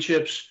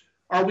championships?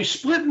 Are we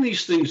splitting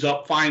these things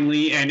up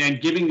finally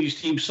and giving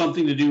these teams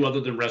something to do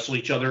other than wrestle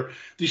each other?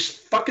 These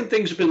fucking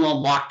things have been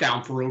on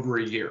lockdown for over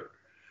a year.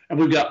 And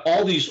we've got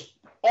all these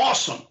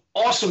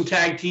awesome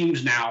tag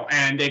teams now,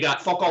 and they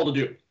got fuck all to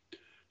do.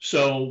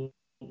 So,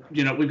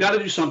 we've got to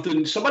do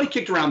something. Somebody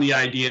kicked around the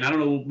idea, and I don't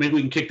know, maybe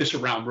we can kick this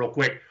around real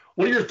quick.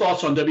 What are your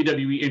thoughts on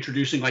WWE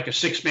introducing like a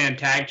 6-man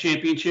tag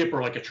championship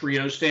or like a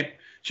trios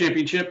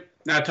championship?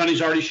 Now,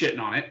 Tony's already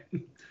shitting on it.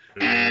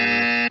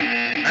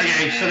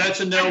 Okay, so that's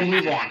a no.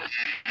 Move on.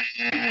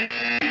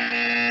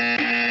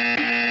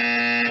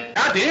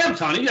 God damn,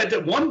 Tony,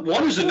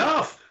 one is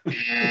enough.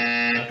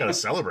 I'm not gonna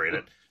celebrate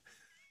it.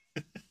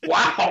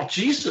 Wow,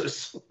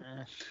 Jesus!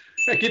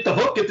 Get the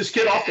hook. Get this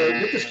kid off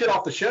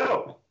the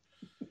show.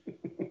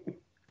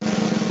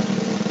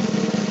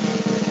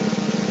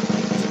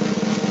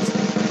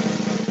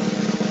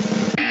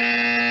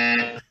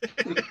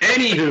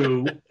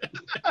 Anywho,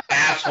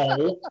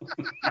 asshole.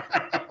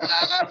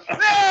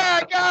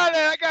 I got it.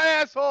 I got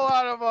asshole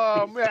out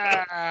of him.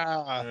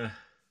 Yeah.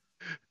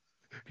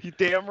 You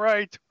damn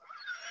right.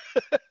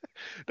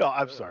 No,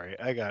 I'm sorry.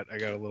 I got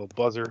a little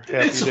buzzer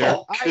happy it's there.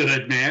 All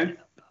good, man.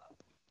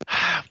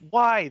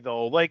 Why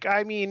though? Like,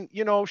 I mean,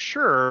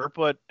 sure,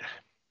 but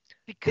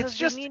because it's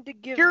just need to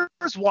give.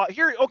 Here's why.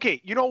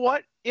 Okay. You know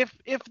what? If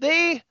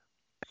they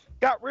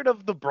got rid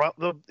of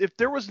if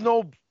there was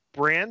no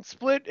brand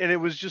split and it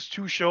was just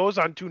 2 shows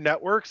on 2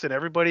 networks and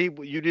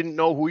you didn't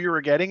know who you were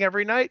getting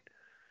every night,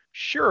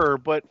 sure,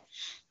 but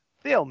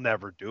they'll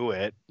never do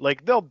it.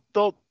 Like they'll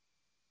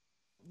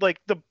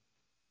like the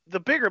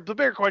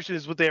bigger question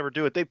is, would they ever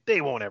do it? They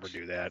won't ever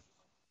do that.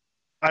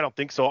 I don't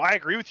think so. I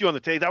agree with you on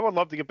the tag. I would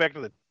love to get back to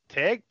the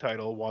tag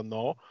title one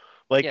though.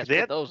 Like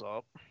split those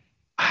up.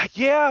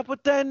 Yeah,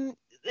 but then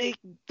they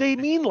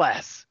mean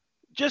less.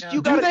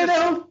 You got they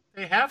know?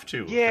 They have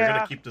to. Yeah. They're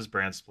gonna keep this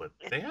brand split.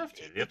 They have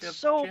to. They have to have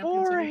so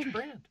champions in boring. each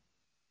brand.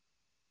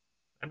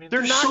 I mean,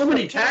 there's so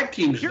many tag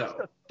teams,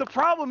 though. The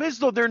problem is,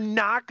 though, they're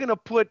not going to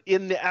put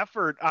in the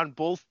effort on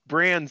both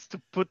brands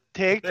to put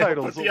tag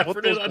titles. Put the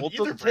effort in on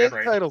either tag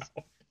brand titles.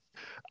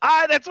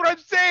 That's what I'm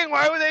saying.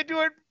 Why would they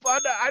do it?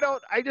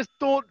 I just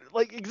don't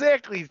like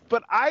exactly.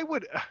 But I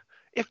would,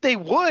 if they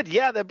would,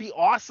 yeah, that'd be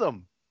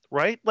awesome,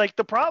 right? Like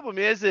the problem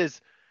is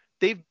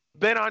they've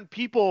been on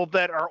people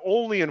that are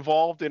only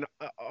involved in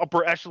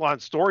upper echelon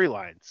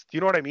storylines. Do you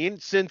know what I mean?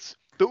 Since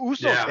the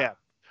Usos had.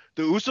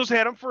 The Usos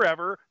had them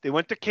forever. They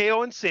went to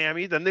KO and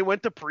Sammy. Then they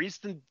went to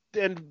Priest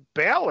and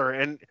Balor.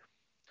 And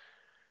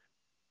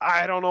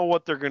I don't know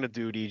what they're going to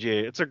do,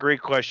 DJ. It's a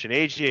great question.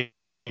 AJ,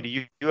 do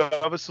you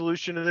have a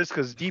solution to this?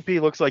 Because DP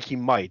looks like he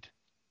might.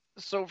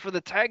 So for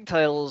the tag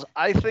titles,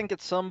 I think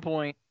at some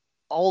point,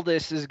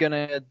 Aldis is going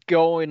to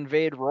go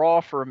invade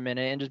Raw for a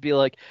minute and just be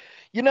like,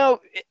 you know,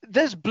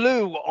 there's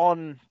blue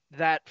on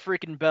that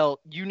freaking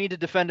belt. You need to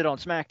defend it on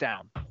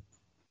SmackDown.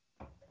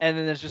 And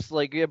then it's just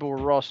like, yeah, but we're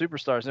Raw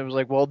superstars. And it was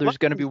like, well, there's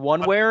going to be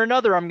one way or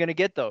another. I'm going to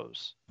get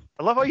those.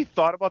 I love how you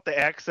thought about the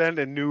accent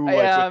and knew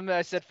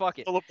I said, fuck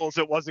it. Syllables,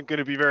 it wasn't going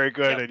to be very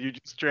good, and you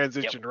just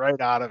transitioned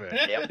right out of it.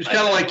 It's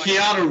kind of like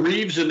Keanu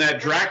Reeves in that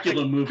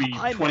Dracula movie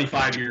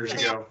 25 years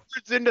ago.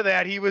 Into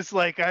that, he was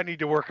like, I need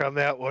to work on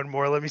that one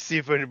more. Let me see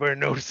if anybody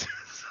notices.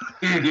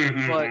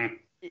 But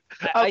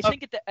I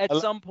think at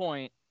some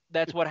point,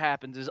 that's what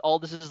happens is all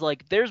this is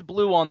like, there's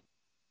blue on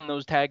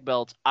those tag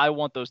belts. I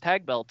want those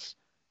tag belts.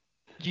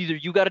 Either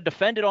you got to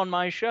defend it on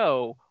my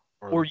show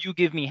or you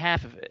give me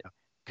half of it.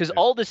 Because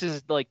all this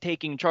is like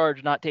taking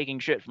charge, not taking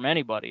shit from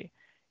anybody.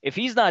 If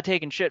he's not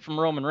taking shit from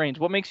Roman Reigns,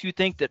 what makes you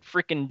think that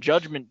freaking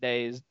Judgment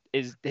Day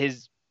is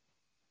his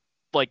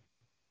like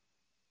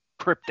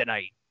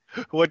kryptonite?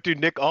 What do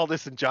Nick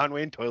Aldis and John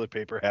Wayne toilet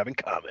paper have in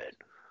common?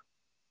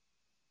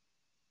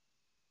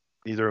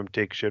 Neither of them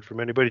take shit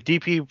from anybody.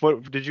 DP,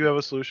 what did you have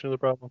a solution to the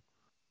problem?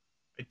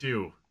 I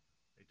do.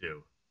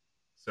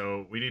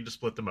 So we need to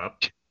split them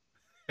up.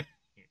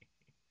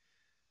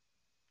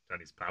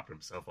 Johnny's popping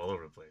himself all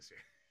over the place here.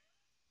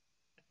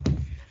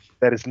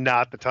 That is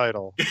not the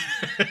title.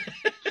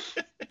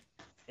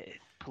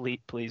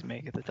 Please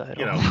make it the title.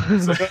 You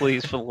know,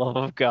 please, for the love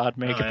of God,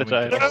 make it the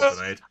title.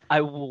 I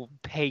will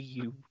pay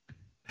you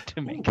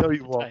to make it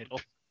the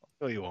title.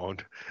 No, you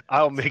won't.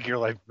 I'll make your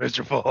life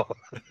miserable.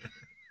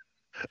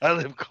 I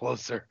live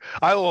closer.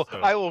 I will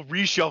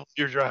reshovel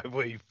your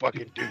driveway, you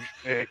fucking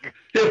douchebag.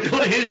 He'll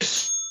put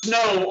his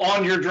snow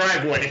on your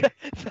driveway.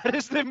 That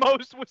is the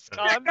most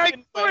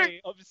Wisconsin way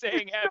of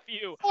saying F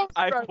you.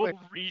 I will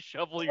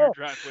reshovel your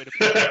driveway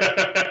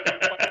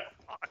to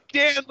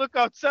Dan, look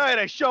outside.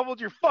 I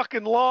shoveled your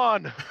fucking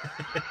lawn.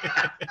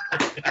 I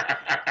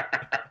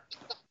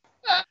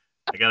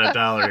got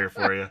 $1 here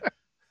for you.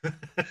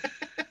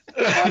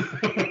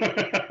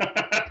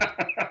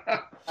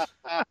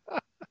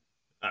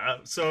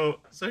 So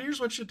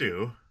here's what you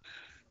do.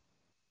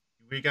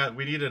 We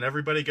need an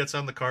everybody gets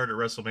on the card at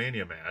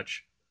WrestleMania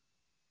match.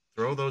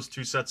 Throw those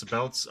 2 sets of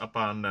belts up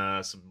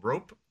on some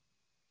rope.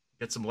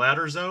 Get some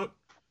ladders out.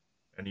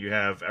 And you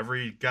have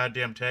every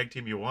goddamn tag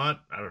team you want.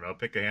 I don't know,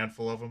 pick a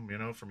handful of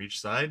them, from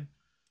each side.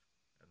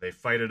 And they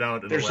fight it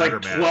out in the ladder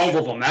match. There's like 12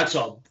 of them. That's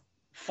a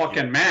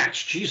fucking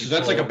match. Jesus,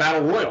 that's like a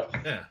battle royal.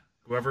 Yeah.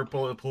 Whoever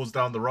pulls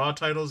down the Raw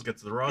titles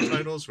gets the Raw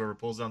titles. Whoever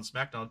pulls down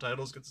SmackDown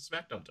titles gets the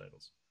SmackDown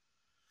titles.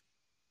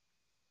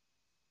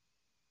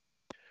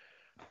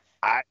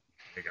 There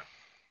you go.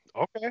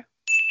 Okay.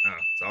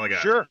 That's all I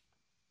got. Sure.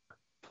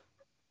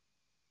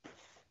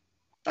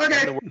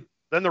 Okay.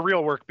 Then the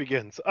real work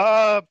begins.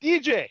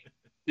 DJ.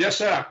 Yes,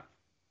 sir.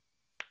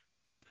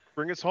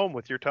 Bring us home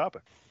with your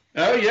topic.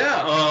 Oh,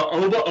 yeah.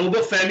 Oba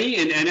Femi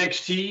in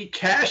NXT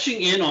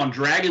cashing in on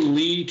Dragon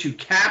Lee to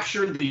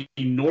capture the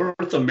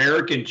North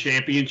American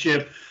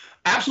Championship.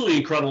 Absolutely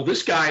incredible.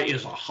 This guy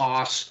is a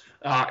hoss,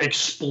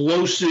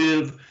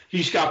 explosive.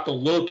 He's got the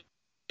look.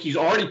 He's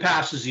already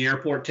passes the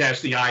airport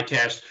test, the eye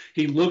test.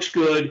 He looks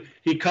good.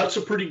 He cuts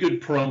a pretty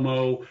good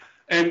promo.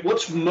 And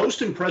what's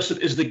most impressive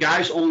is the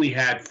guy's only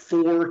had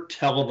 4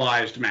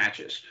 televised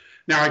matches.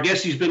 Now, I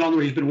guess he's been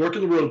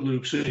working the road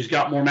loop, so he's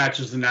got more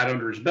matches than that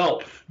under his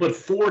belt. But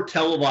 4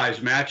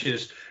 televised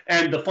matches.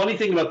 And the funny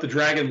thing about the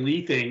Dragon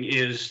Lee thing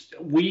is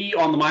we,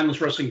 on the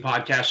Mindless Wrestling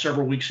podcast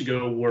several weeks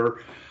ago,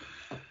 were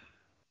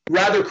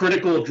rather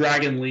critical of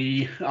Dragon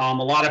Lee. A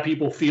lot of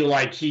people feel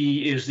like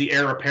he is the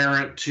heir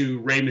apparent to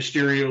Rey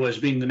Mysterio as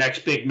being the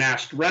next big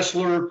masked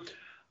wrestler.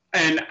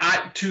 And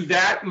to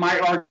that, my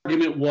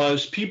argument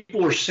was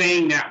people are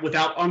saying that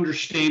without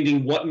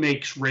understanding what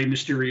makes Rey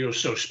Mysterio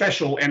so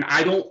special. And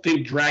I don't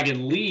think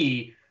Dragon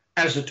Lee,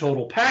 as a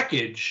total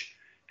package,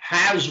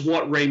 has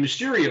what Rey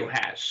Mysterio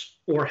has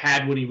or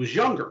had when he was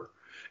younger.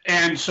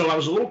 And so I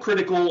was a little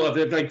critical of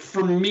it. Like,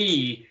 for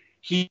me,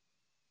 he's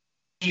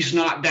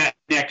not that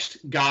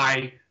next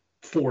guy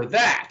for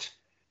that.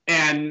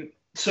 And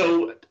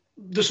so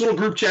this little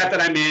group chat that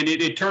I'm in,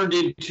 it turned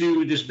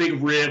into this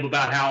big rib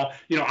about how,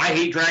 I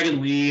hate Dragon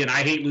Lee and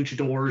I hate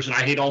luchadors and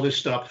I hate all this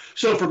stuff.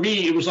 So for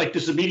me, it was like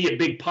this immediate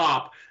big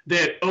pop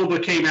that Oba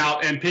came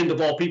out and pinned,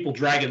 of all people,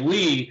 Dragon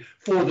Lee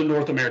for the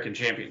North American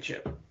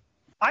Championship.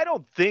 I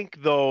don't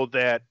think though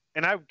that,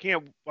 and I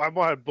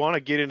want to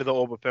get into the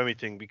Obafemi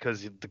thing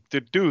because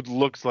the dude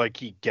looks like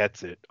he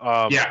gets it.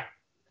 Yeah.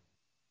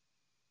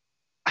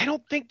 I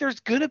don't think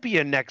there's gonna be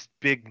a next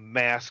big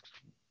masked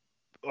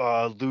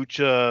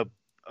lucha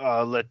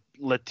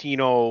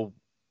Latino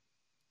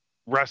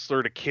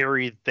wrestler to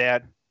carry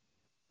that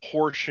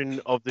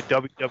portion of the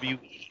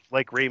WWE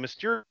like Rey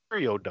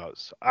Mysterio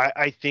does.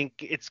 I think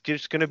it's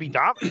just going to be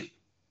dominant.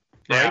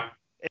 Right?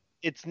 Yeah.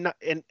 It's not,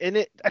 and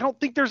I don't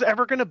think there's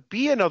ever going to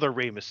be another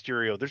Rey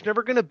Mysterio. There's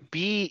never going to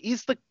be.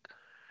 He's the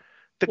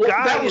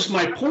guy. That was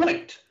my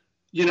point.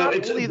 You know,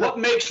 it's what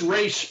makes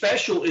Rey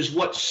special is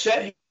what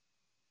set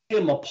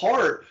him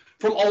apart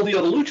from all the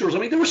other luchadors. I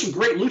mean, there were some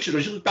great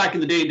luchadors. You look back in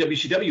the day in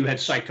WCW, you had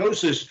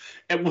Psychosis,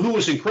 who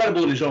was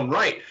incredible in his own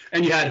right,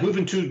 and you had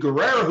Juventud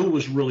Guerrera, who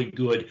was really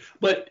good.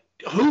 But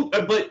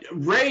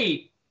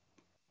Rey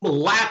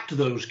lapped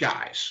those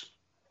guys.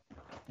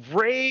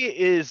 Rey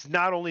is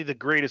not only the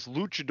greatest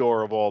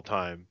luchador of all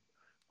time.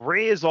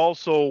 Rey is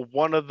also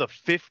one of the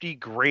 50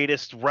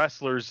 greatest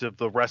wrestlers of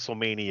the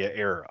WrestleMania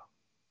era.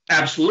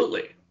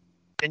 Absolutely.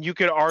 And you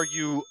could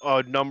argue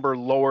a number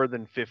lower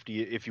than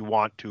 50 if you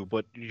want to,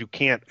 but you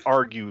can't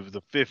argue the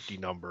 50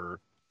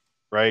 number,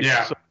 right?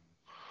 Yeah. So,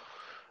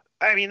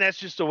 I mean, that's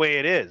just the way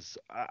it is.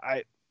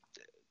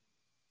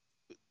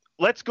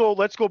 Let's go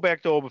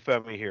back to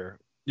Obafemi here.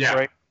 Yeah.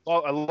 Right.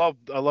 Well, I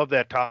love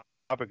that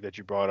topic that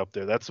you brought up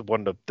there. That's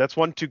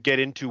one to get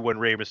into when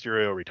Rey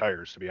Mysterio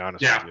retires, to be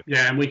honest with you.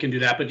 Yeah, and we can do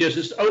that. But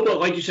just Oba,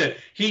 like you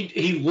said,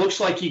 he looks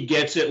like he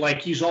gets it.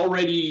 Like he's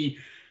already.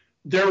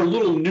 There are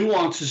little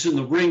nuances in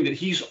the ring that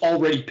he's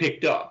already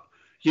picked up.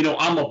 You know,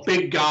 I'm a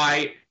big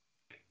guy.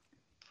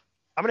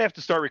 I'm gonna have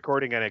to start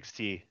recording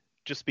NXT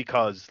just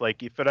because,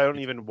 like, if I don't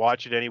even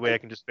watch it anyway, I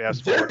can just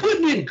fast forward. They're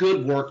putting in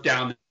good work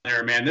down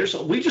there, man.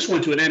 We just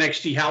went to an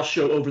NXT house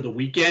show over the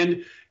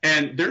weekend,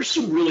 and there's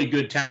some really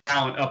good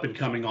talent up and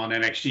coming on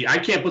NXT. I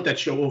can't put that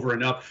show over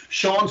enough.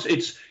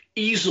 It's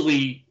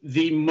easily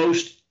the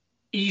most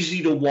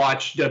easy to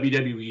watch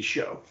WWE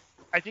show.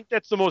 I think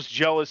that's the most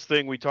jealous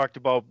thing. We talked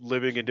about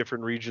living in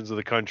different regions of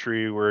the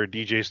country where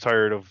DJ's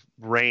tired of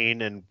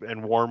rain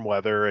and warm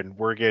weather, and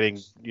we're getting,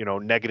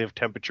 negative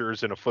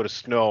temperatures and a foot of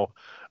snow.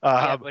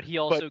 But he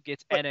also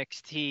gets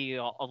NXT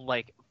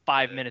like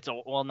 5 minutes.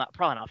 Well,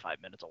 probably not 5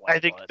 minutes away. I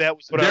think that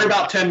was. They're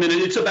about 10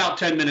 minutes. It's about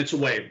 10 minutes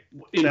away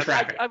in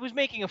traffic. I was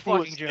making a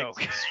fucking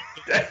joke.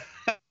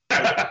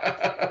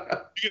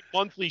 You get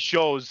monthly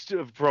shows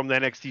from the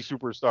NXT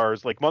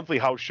superstars, like monthly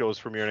house shows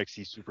from your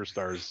NXT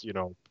superstars.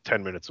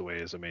 10 minutes away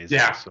is amazing.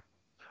 Yeah, so,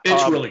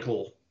 it's really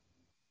cool.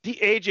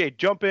 AJ,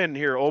 jump in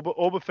here,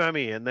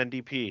 Obafemi, and then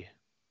DP.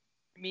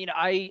 I mean,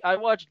 I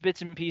watched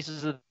bits and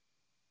pieces of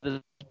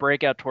the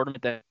breakout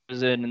tournament that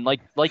was in, and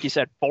like you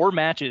said, 4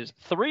 matches.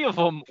 3 of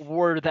them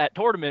were that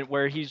tournament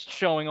where he's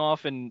showing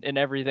off and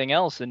everything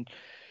else, and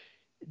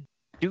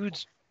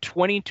dude's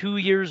 22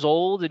 years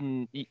old,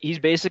 and he's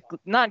basically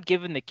not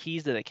given the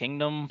keys to the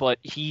kingdom, but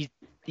he's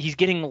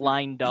getting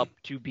lined up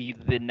to be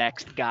the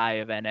next guy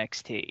of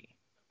NXT.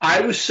 I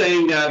was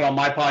saying that on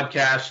my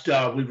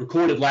podcast. We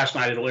recorded last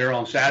night. It'll air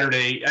on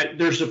Saturday.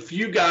 There's a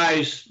few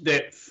guys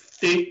that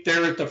think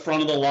they're at the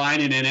front of the line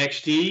in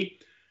NXT.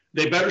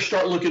 They better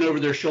start looking over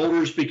their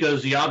shoulders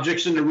because the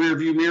objects in the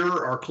rearview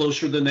mirror are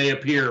closer than they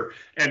appear,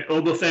 and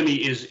Obafemi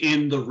is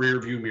in the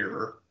rearview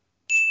mirror.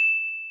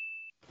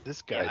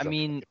 This guy's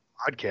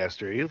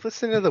podcaster. You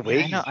listen to the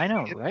way I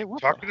know, right?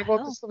 What talking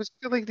about this,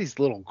 like these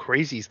little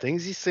crazy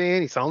things he's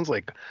saying. He sounds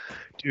like,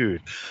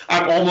 dude.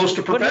 I'm almost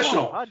a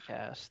professional.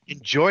 Podcast.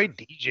 Enjoy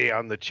DJ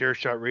on the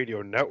Chairshot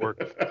Radio Network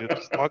dude,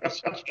 as long as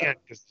you can,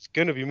 because it's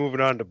going to be moving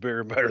on to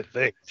bigger and better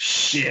things.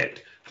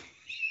 Shit.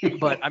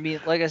 But I mean,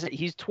 like I said,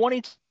 he's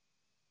 22.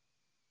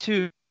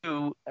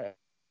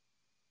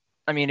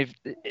 I mean,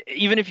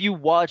 even if you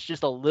watch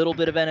just a little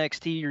bit of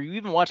NXT, or you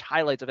even watch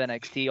highlights of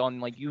NXT on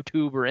like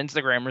YouTube or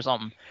Instagram or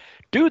something,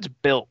 dude's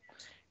built.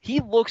 He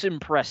looks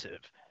impressive.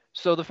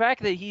 So the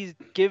fact that he's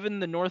given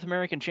the North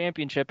American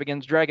Championship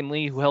against Dragon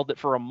Lee, who held it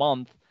for a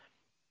month,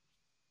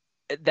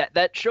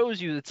 that shows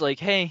you it's like,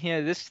 hey,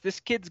 yeah, this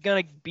kid's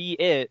gonna be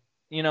it.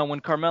 When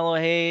Carmelo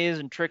Hayes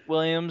and Trick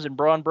Williams and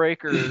Braun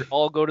Breaker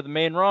all go to the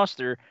main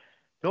roster,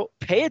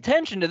 pay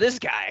attention to this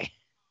guy.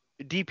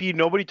 DP,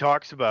 nobody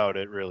talks about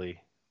it really.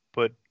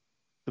 But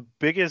the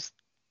biggest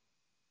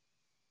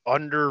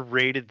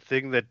underrated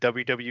thing that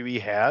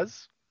WWE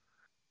has,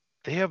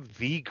 they have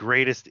the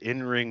greatest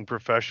in-ring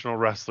professional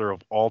wrestler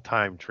of all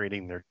time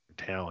training their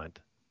talent.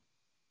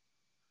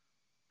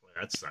 Boy,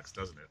 that sucks,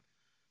 doesn't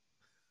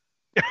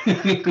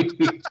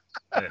it?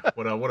 Yeah,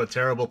 what a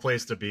terrible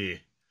place to be.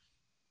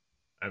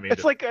 I mean,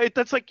 it's like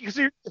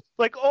you're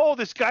like, oh,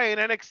 this guy in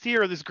NXT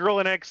or this girl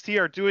in NXT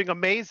are doing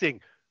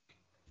amazing.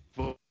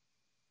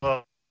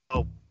 Oh,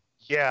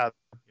 yeah.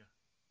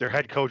 Their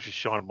head coach is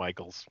Shawn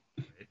Michaels.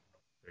 Right.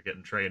 They're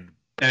getting trained.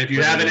 And if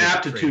you have an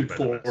aptitude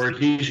for it,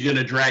 he's going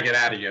to drag it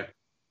out of you.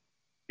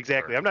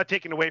 Exactly. I'm not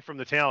taking away from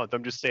the talent.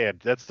 I'm just saying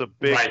that's the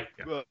big,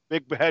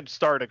 big head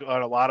start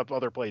on a lot of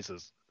other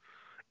places.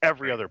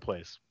 Every other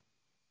place.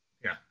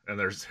 Yeah, and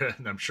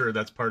and I'm sure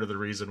that's part of the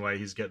reason why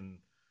he's getting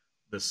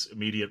this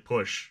immediate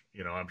push.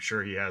 I'm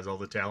sure he has all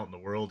the talent in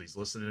the world. He's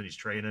listening, he's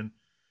training,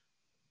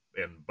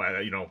 and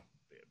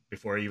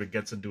before he even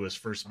gets into his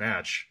first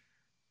match,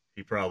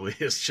 he probably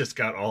has just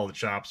got all the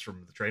chops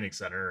from the training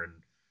center and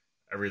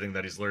everything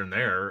that he's learned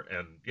there.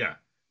 And yeah,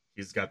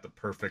 he's got the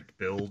perfect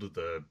build.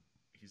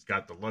 He's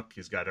got the look.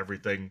 He's got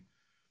everything.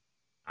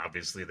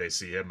 Obviously, they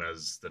see him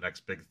as the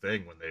next big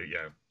thing when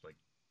like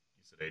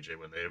you said, AJ,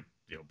 when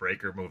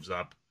Breaker moves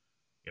up,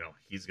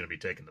 he's going to be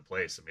taking the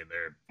place. I mean,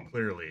 they're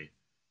clearly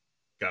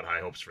got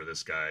high hopes for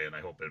this guy, and I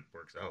hope it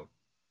works out.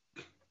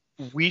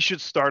 We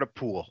should start a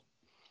pool.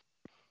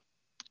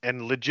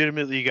 And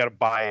legitimately, you got to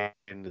buy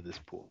into this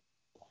pool.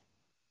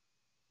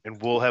 And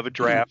we'll have a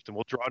draft, and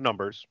we'll draw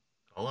numbers.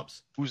 All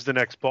ups. Who's the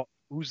next Paul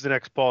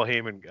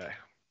Heyman guy?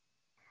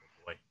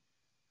 Boy.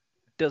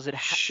 Does it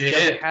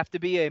have to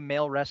be a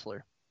male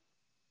wrestler?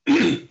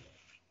 Did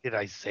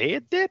I say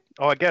it did?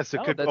 Oh, I guess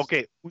it could. That's...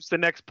 Okay, who's the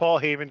next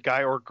Paul Heyman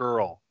guy or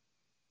girl?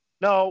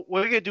 No,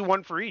 we're going to do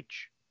one for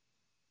each.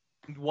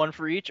 One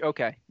for each?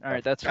 Okay. All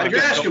right, that's fine. You're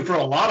asking for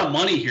a lot of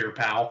money here,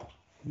 pal.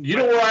 You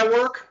know where I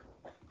work?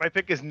 My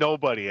pick is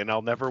nobody, and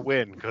I'll never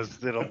win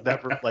because it'll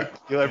never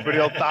everybody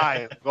will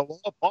die. And go,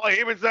 well, Paul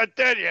Heyman's not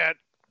dead yet.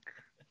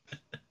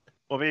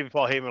 Well, maybe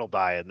Paul Heyman will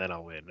die, and then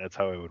I'll win. That's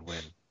how I would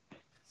win.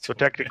 So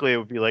technically, it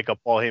would be like a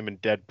Paul Heyman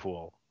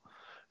Deadpool.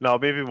 No,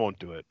 maybe we won't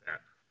do it.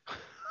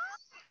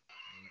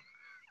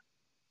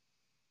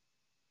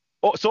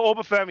 Oh, so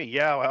Obafemi,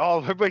 yeah. Oh,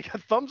 everybody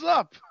got thumbs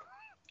up.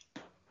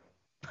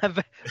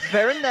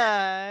 Very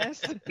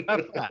nice.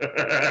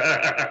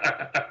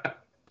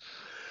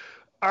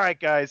 All right,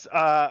 guys.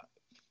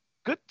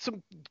 Good.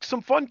 Some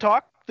fun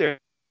talk there.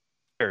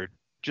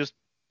 Just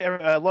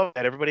I love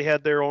that everybody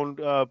had their own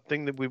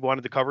thing that we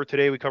wanted to cover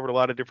today. We covered a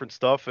lot of different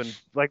stuff, and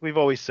like we've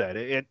always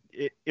said,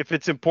 if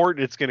it's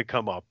important, it's going to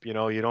come up. You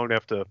don't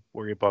have to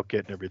worry about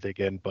getting everything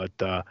in. But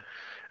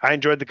I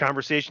enjoyed the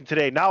conversation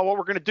today. Now, what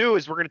we're going to do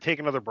is we're going to take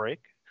another break.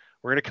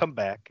 We're going to come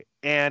back,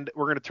 and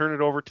we're going to turn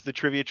it over to the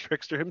trivia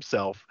trickster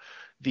himself,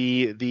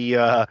 the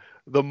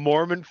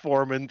Mormon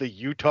foreman, the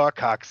Utah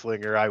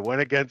cockslinger. I went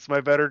against my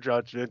better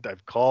judgment.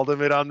 I've called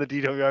him it on the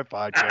DWI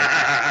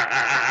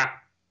podcast.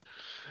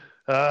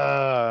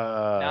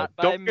 Not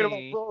by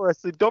me.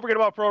 Don't forget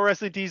about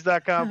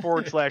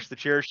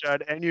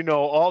ProWrestlingTees.com/thechairshot. And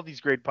all these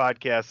great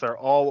podcasts are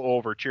all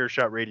over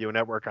Chairshot Radio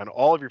Network on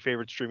all of your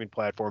favorite streaming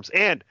platforms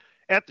and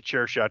at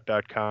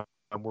thechairshot.com,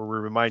 where we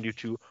remind you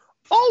to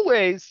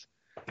always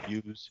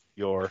use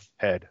your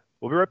head.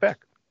 We'll be right back.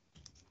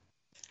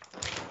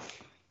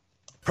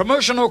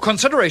 Promotional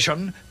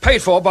consideration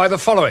paid for by the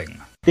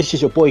following. This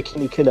is your boy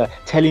Kenny Killer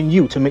telling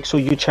you to make sure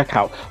you check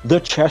out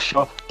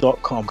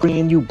thechairshot.com,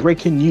 bringing you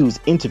breaking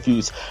news,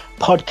 interviews,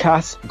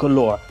 podcasts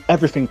galore,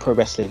 everything pro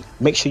wrestling.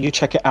 Make sure you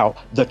check it out,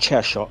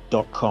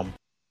 thechairshot.com.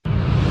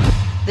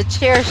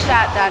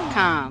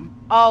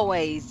 Thechairshot.com.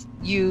 Always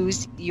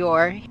use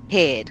your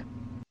head.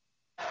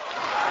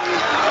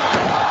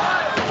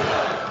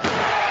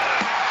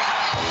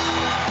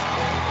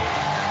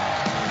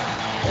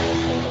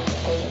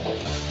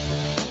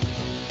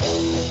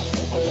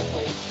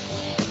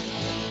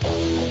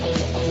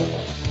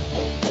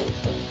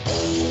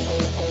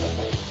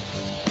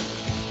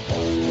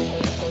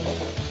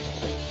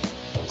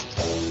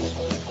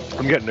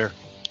 I'm getting there.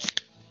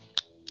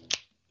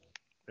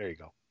 There you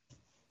go.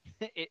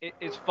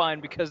 It's fine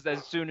because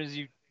as soon as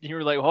you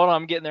were like, hold on,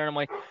 I'm getting there, and I'm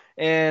like,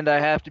 and I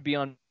have to be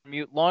on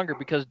mute longer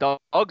because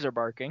dogs are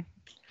barking.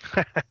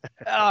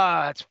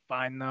 It's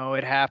fine though.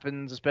 It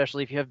happens,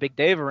 especially if you have Big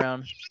Dave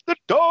around. The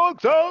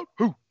dog's out.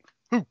 Hoo,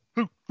 hoo,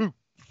 hoo, hoo.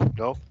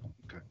 No.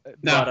 Okay.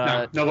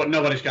 No,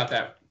 nobody's got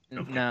that.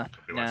 Nah.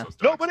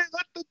 Nobody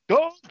let the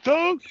dogs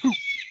out. Hoo,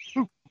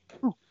 hoo,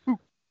 hoo, hoo.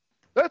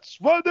 That's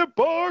why they're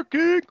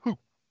barking. Hoo.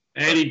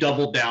 And he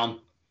doubled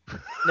down.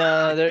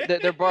 No,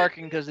 they're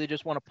barking because they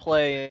just want to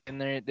play and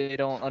they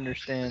don't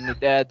understand that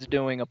Dad's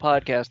doing a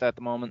podcast at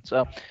the moment.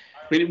 So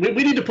we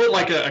need to put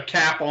like a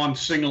cap on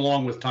sing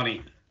along with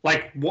Tunny.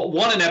 Like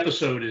one an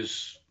episode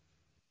is.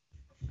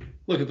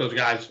 Look at those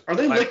guys. Are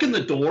they licking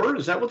the door?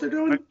 Is that what they're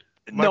doing?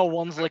 No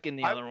one's licking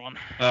the other one.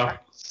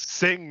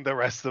 Sing the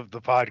rest of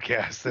the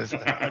podcast.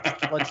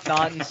 Let's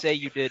not and say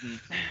you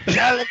didn't.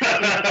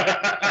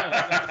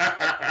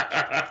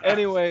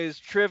 Anyways,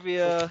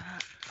 trivia.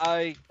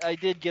 I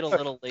did get a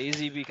little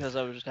lazy because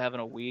I was just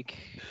having a week.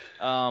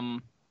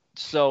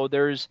 So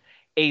there's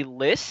a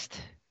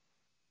list,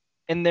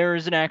 and there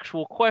is an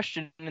actual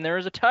question, and there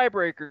is a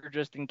tiebreaker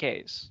just in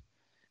case.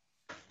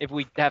 If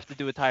we have to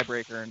do a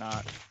tiebreaker or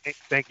not.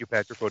 Thank you,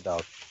 Patrick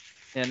O'Dowd.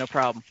 Yeah, no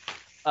problem.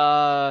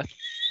 So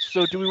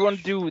do we want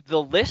to do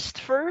the list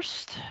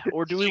first,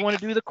 or do we want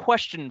to do the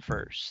question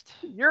first?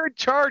 You're in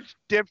charge,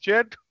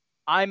 dipshit.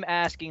 I'm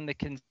asking the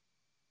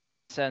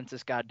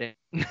consensus, goddamn.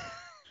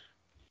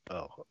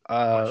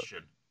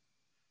 Question.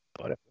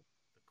 Whatever.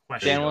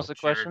 Dan, what's the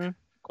question?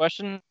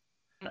 Question?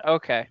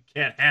 Okay.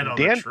 Can't handle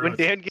the truth.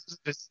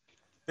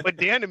 When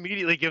Dan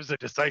immediately gives a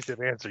decisive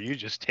answer, you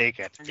just take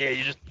it. Yeah,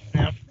 you just.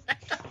 Yep.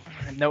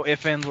 No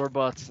ifs, ands, or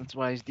buts. That's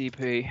why he's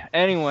DP.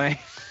 Anyway.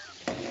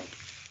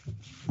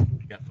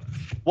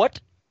 What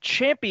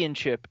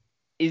championship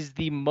is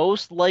the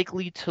most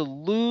likely to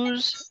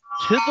lose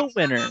to the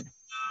winner?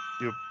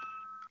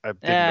 It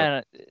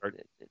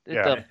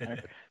doesn't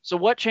matter. So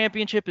what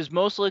championship is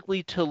most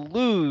likely to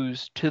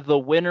lose to the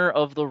winner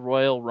of the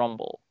Royal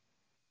Rumble?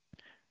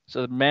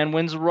 So the man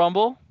wins the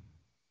Rumble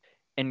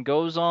and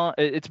goes on.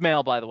 It's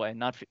male, by the way,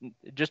 not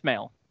just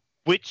male.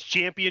 Which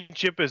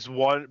championship has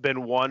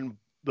been won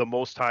the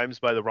most times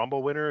by the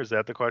Rumble winner? Is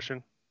that the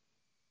question?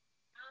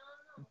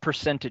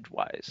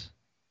 Percentage-wise.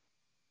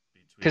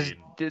 Because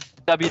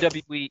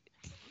WWE...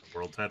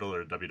 World title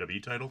or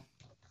WWE title?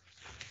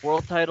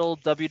 World title,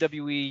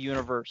 WWE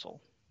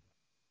Universal.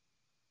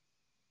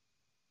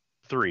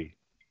 3.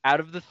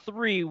 Out of the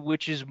 3,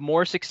 which is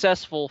more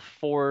successful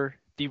for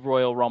the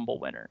Royal Rumble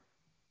winner?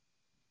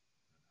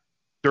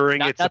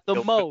 During its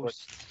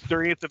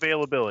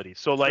availability.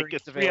 So like a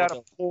 3 out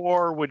of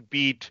 4 would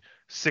beat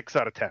 6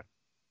 out of 10.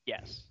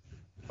 Yes.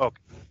 Okay.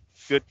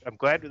 Good. I'm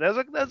glad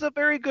that's a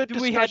very good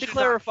discussion. We had to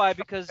clarify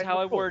because how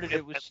I worded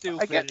it was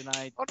stupid,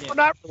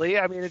 not really.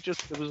 I mean, it was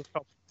a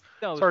couple.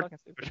 No, it was fucking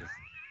stupid.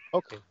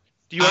 Okay.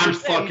 I'm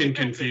fucking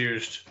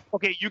confused.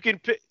 Okay, you can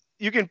pick.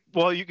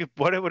 What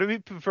do we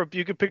prefer?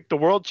 You can pick the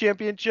World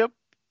Championship,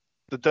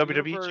 the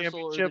WWE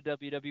Championship, or the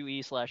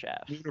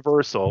WWE/F.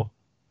 Universal.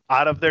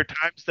 Out of their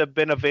times that have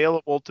been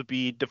available to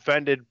be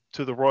defended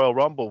to the Royal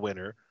Rumble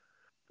winner,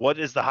 what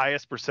is the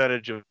highest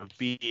percentage of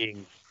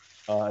being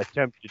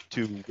attempted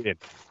to win?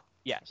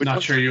 Yes.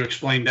 Not sure you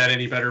explained that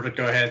any better, but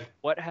go ahead.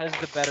 What has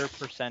the better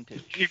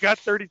percentage? You got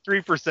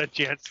 33%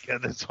 chance to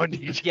get this one,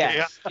 DJ.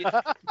 Yes.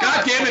 God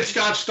damn it,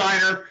 Scott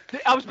Steiner.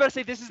 I was about to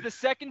say, this is the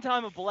second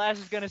time a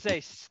Blast is going to say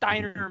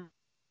Steiner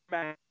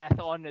math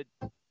on the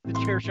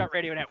Chairshot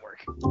Radio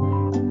Network.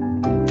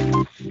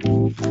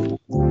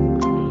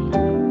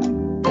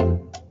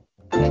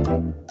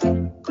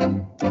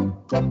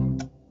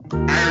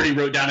 I already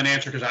wrote down an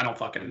answer because I don't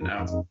fucking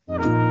know.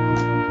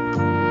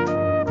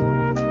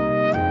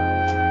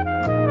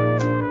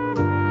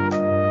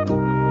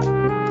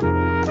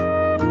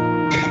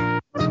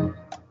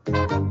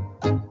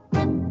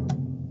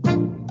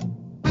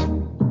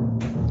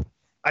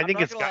 I think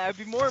it's. I'd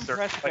be more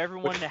impressed if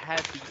everyone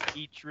had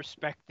each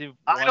respective.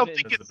 I don't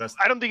think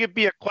it'd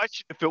be a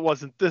question if it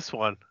wasn't this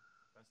one.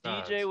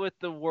 DJ with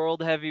the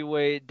World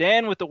Heavyweight,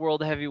 Dan with the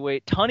World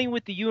Heavyweight, Tunney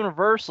with the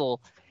Universal.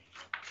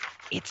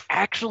 It's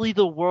actually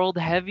the World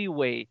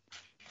Heavyweight.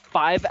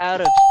 5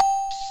 out of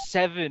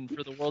 7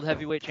 for the World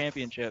Heavyweight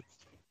Championship.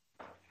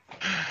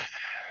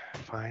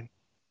 Fine.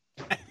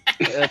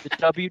 The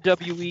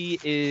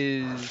WWE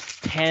is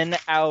 10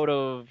 out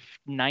of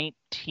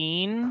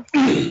 19.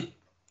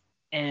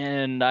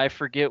 And I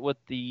forget what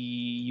the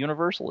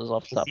Universal is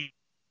off the top.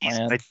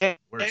 My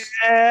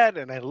dad,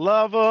 and I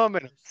love him,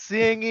 and I'm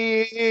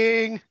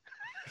singing.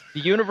 The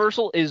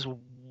Universal is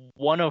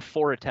 1 of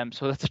 4 attempts,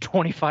 so that's a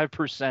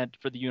 25%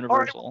 for the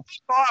Universal.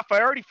 Off.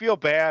 I already feel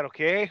bad,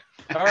 okay?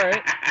 All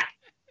right.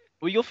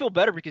 Well, you'll feel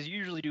better because you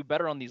usually do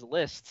better on these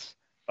lists.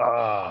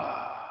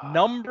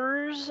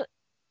 Numbers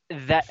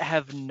that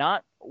have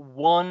not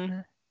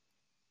won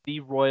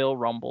the Royal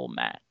Rumble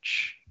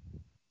match.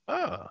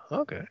 Oh,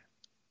 okay.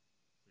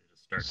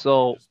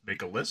 So just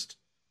make a list.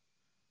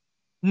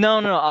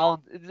 No.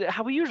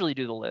 How we usually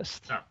do the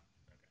list.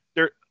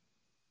 Oh.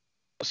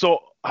 So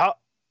how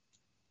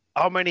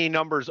many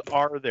numbers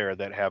are there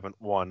that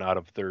haven't won out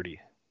of 30?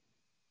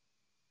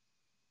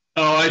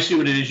 Oh, I see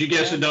what it is. You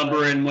guess a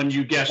number, and when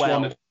you guess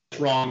one that's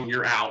wrong,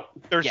 you're out.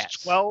 There's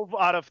 12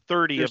 out of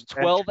 30. There's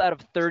 12 out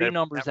of 30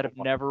 numbers that have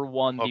never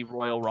won the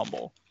Royal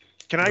Rumble.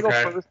 Can I go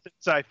first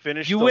since I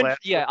finished the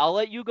last Yeah, I'll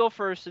let you go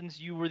first since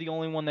you were the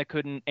only one that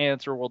couldn't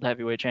answer World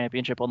Heavyweight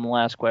Championship on the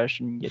last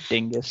question, you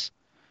dingus.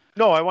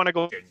 No, I want to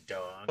go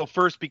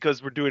first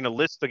because we're doing a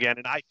list again,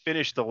 and I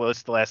finished the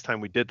list the last time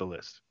we did the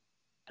list.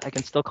 I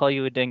can still call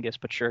you a dingus,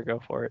 but sure,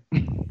 go for it.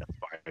 That's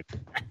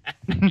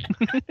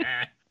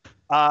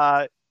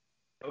fine.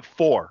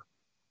 4.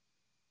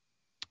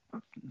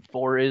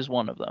 4 is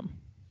one of them.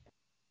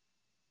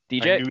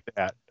 DJ? I knew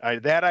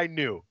that. I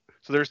knew.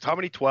 So there's how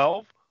many?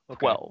 12? Okay.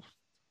 12.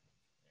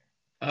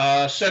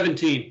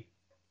 17.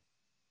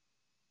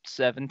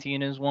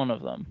 17 is one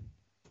of them.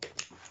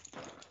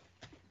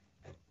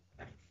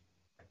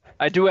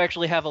 I do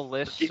actually have a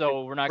list,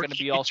 so we're not going to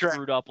be all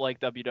screwed up like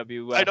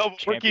WWE. I know,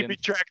 but we're keeping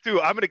track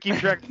too. I'm going to keep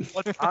track of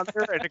what's on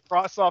there and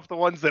cross off the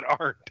ones that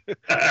aren't.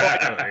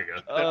 There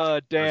you go.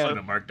 Damn. I'm just going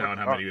to mark down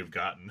how many we've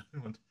gotten.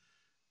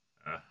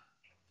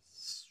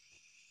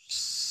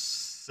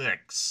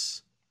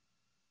 6.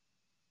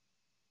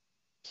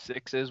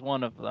 6 is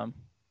one of them.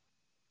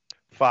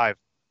 5.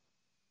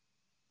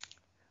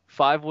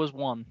 5 was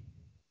one.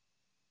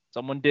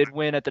 Someone did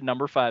win at the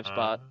number 5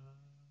 spot.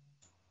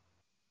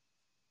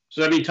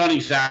 So that means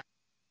Tunney's out.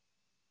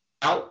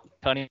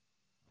 Tunney.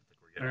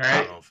 All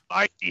right.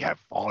 I have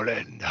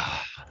fallen. I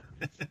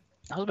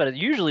was about to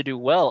usually do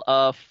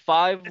well.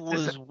 5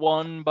 was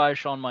won by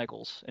Shawn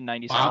Michaels in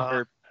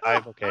 97.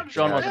 Okay.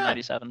 Shawn was in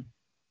 97.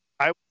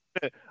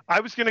 I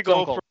was going to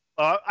go for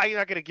I'm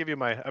not gonna give you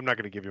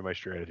my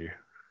strategy.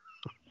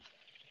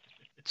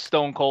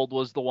 Stone Cold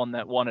was the one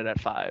that won it at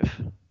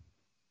 5.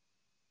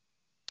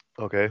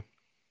 Okay.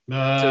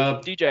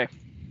 So DJ.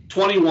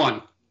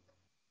 21.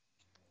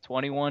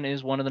 21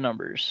 is one of the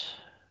numbers.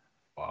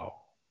 Wow.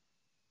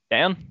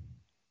 Dan?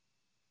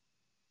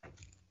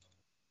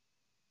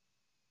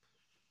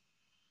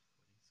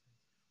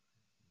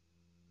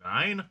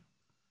 9.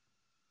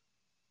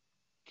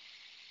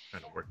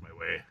 Trying to work my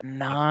way.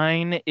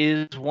 9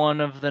 is one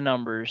of the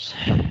numbers.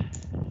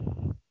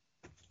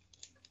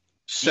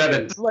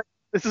 7.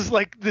 This is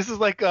like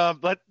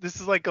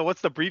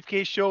what's the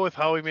briefcase show with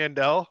Howie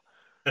Mandel?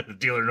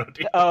 Deal or No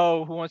Deal.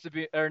 Oh, Who Wants to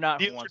Be or not?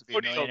 Deal Who Wants to Be or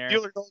a Millionaire?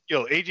 Deal or No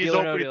Deal. AJ's Deal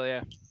or No opening. Deal,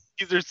 yeah.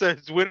 Either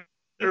says win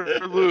or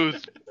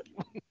lose.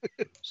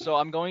 So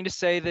I'm going to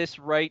say this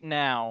right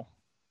now.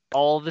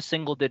 All the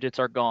single digits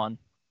are gone.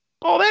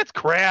 Oh, that's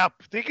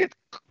crap. They get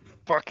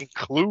fucking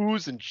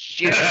clues and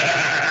shit.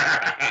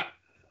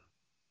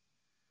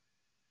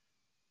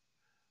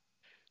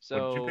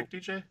 So what did you pick,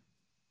 DJ?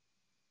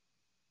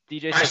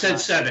 DJ I said 9.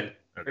 7.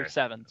 Or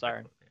 7,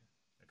 sorry.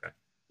 Okay.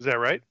 Is that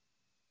right?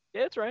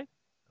 Yeah, it's right.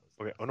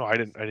 Okay. Oh no, I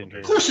didn't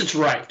hear. Of course it's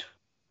right.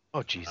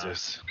 Oh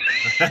Jesus.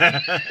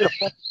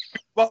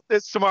 About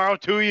this tomorrow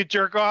too, you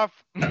jerk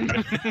off. I'll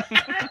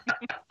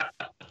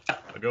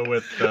go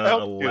with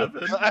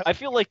 11. I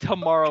feel like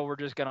tomorrow we're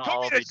just gonna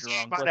all be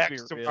drunk. Let's be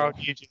real. Tomorrow,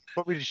 DJ.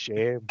 Put me to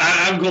shame.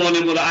 I'm going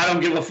in with I don't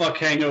give a fuck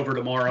hangover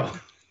tomorrow.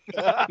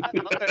 I'm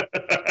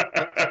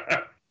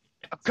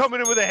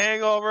coming in with a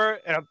hangover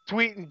and I'm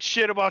tweeting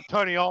shit about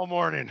Tony all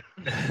morning.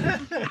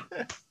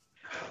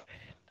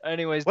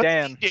 Anyways, What's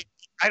Dan.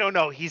 I don't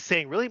know. He's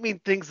saying really mean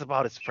things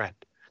about his friend.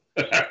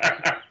 Go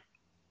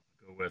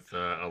with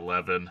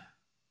 11.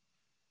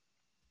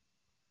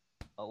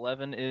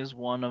 11 is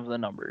one of the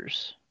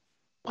numbers.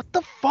 What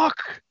the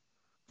fuck?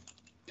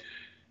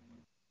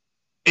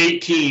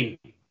 18.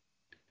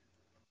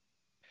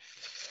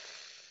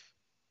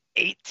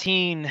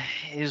 18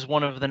 is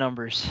one of the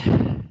numbers.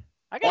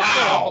 I got to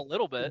off a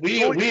little bit.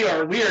 We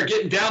are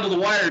getting down to the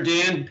wire,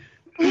 Dan.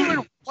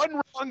 One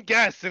wrong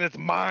guess and it's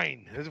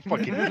mine. It's a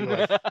fucking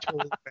like,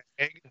 total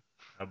bag.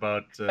 How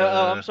about?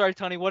 I'm sorry,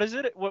 Tony. What is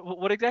it?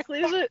 What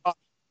exactly is it?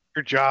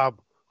 Your job.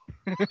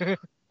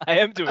 I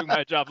am doing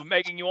my job. I'm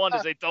making you want to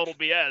say total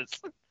BS.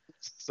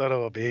 Son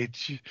of a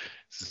bitch.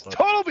 This is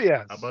total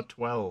BS. How about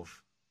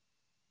 12?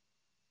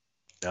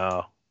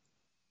 No.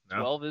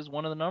 12 is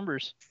one of the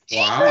numbers.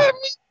 Wow.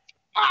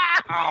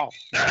 Wow.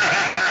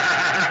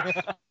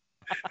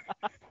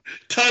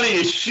 Tony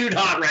is shoot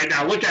hot right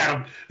now. Look at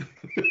him.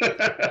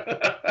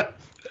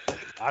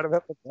 I'd have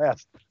had the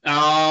best.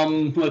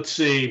 Let's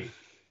see.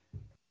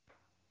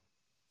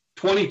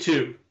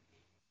 22.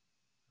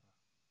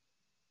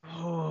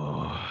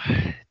 Oh,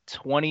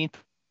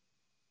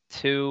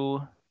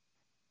 22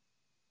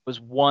 was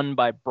won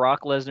by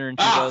Brock Lesnar in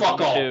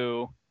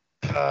 2002.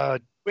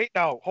 Wait,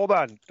 now hold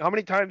on. How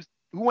many times?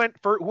 Who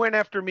went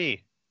after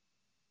me?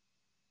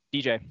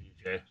 DJ.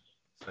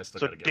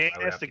 So Dan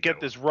has to get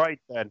this right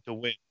then to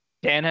win.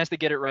 Dan has to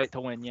get it right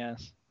to win.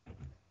 Yes.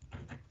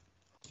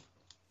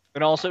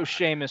 And also,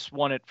 Sheamus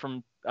won it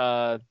from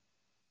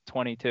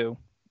 22.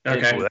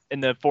 Okay. In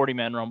the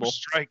 40-man Rumble.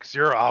 Strikes,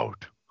 you're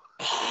out.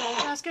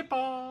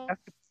 Basketball.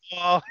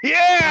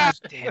 Yeah!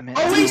 Damn it.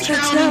 Are we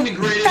counting the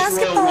greatest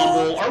Royal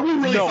Rumble? Are we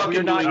really fucking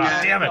you're not. doing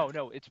that? Damn it.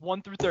 No, it's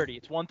 1 through 30.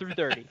 It's 1 through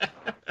 30.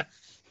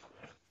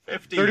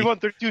 50. 31,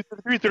 32,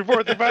 33,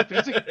 34, 35,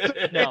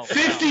 36. No.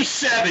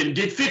 57.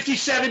 Did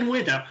 57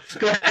 win? No.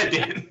 Go ahead,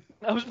 Dan.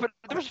 There was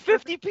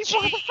 50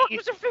 people. How the fuck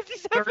was there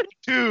 57?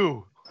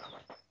 32.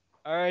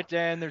 All right,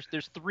 Dan. There's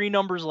 3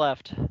 numbers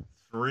left.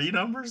 3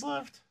 numbers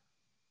left?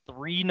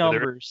 3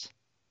 numbers.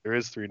 There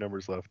is 3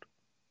 numbers left.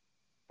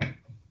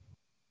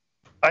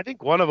 I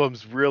think one of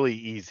them's really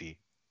easy.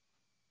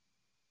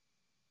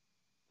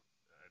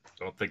 I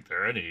don't think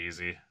they're any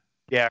easy.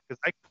 Yeah,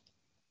 because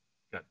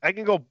I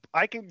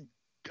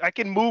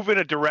can move in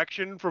a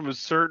direction from a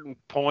certain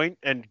point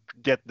and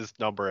get this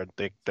number and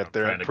think that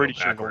they're pretty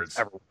sure backwards.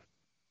 ever.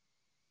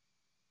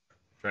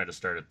 Trying to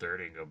start at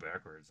 30 and go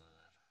backwards on that.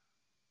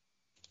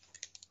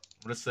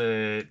 I'm gonna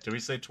say. Did we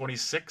say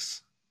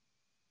 26?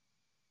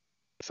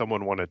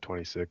 Someone wanted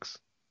 26.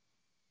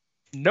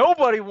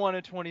 Nobody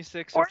wanted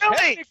 26. So Really?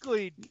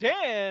 technically,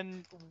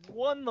 Dan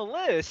won the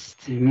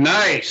list.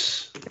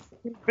 Nice.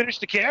 Finish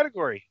the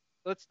category.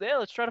 Let's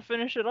try to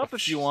finish it up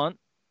if you want.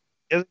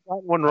 Isn't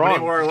got one How many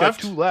wrong? more He's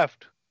left?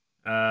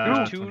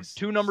 got 2 left.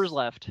 Two numbers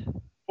left.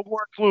 No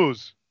more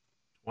clues.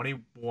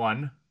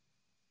 21.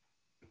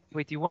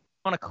 Wait, do you want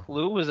a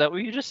clue? Was that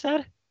what you just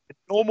said?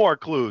 No more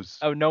clues.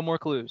 Oh, no more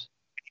clues.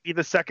 Be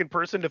the second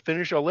person to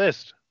finish a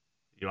list.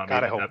 You want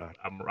God, me I to? hope not.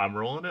 I'm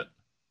rolling it.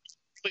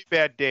 Really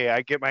bad day.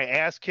 I get my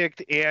ass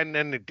kicked, and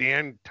then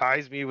Dan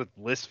ties me with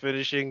list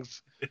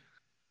finishings.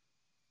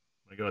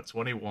 I go at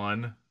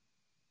 21. Is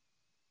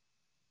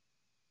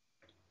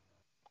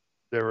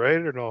that right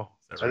or no?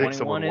 Is that I right? think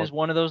someone 21 is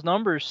one of those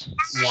numbers.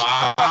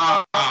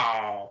 Wow.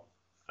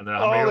 And then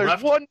how many are there's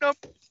left? one number.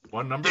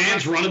 One number.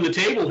 Dan's left? running the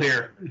table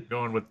here.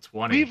 Going with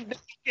 20.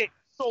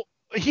 So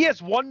he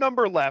has one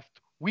number left.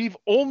 We've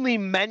only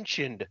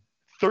mentioned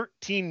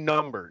 13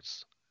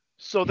 numbers.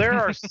 So there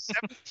are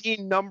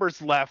 17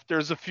 numbers left.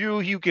 There's a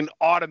few you can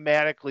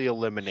automatically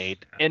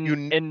eliminate.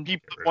 And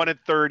keep 1 at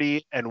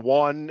 30 and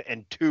 1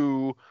 and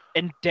 2.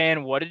 And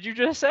Dan, what did you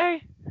just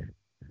say?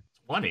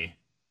 20.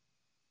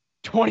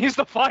 20 is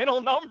the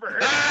final number.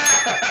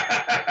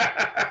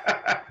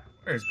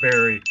 Where's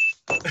Barry?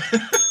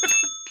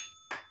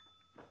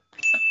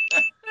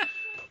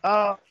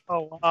 Oh,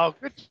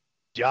 good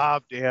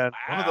job, Dan.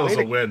 One of those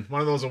will win.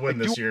 One of those will win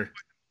this year.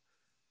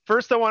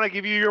 First, I want to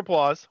give you your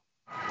applause.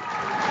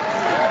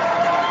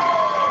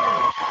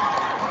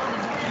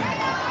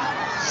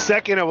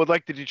 Second, I would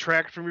like to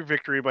detract from your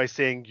victory by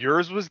saying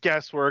yours was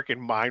guesswork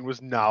and mine was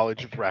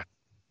knowledge of wrestling.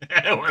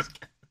 It was.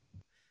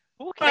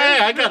 Hey,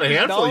 I got a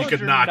handful you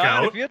could knock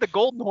out. If you had the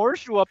golden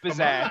horseshoe up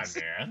his ass.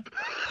 Come on,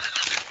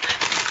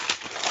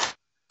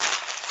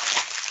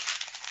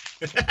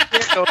 man.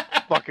 No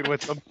fucking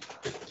with them.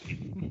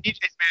 DJ's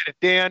mad at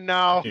Dan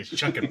now. He's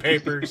chunking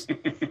papers.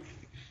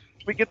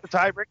 We get the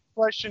tiebreaker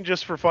question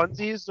just for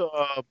funsies,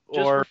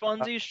 for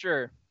funsies,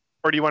 sure.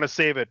 Or do you want to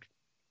save it?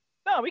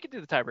 No, we could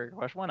do the tiebreaker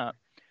question. Why not?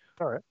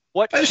 All right.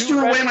 I just threw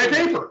away my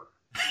paper.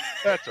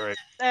 That's all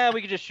right.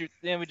 We could just shoot.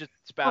 Then we just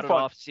spout it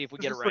off, see if we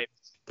get it right.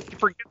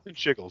 For and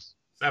shiggles.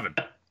 7.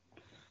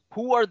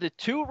 Who are the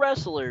 2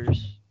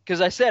 wrestlers?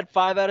 Because I said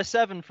 5 out of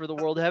 7 for the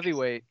world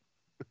heavyweight.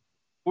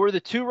 Who are the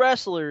 2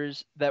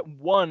 wrestlers that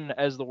won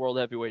as the world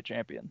heavyweight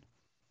champion?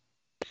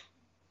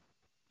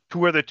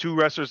 Who are the 2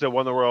 wrestlers that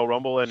won the Royal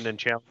Rumble and then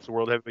challenged the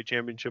World Heavyweight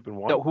Championship and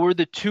won? No, who are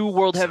the 2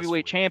 world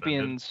heavyweight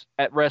champions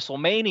at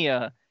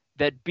WrestleMania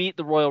that beat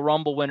the Royal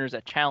Rumble winners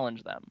that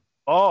challenged them?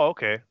 Oh,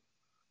 okay.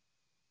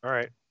 All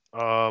right.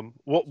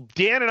 Well,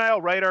 Dan and I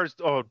will write ours.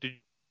 Oh, did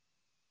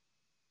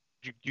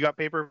you got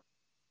paper?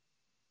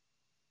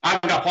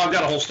 I've got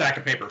a whole stack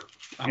of paper.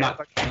 I'm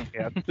not.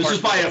 Yeah. This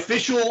is my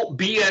official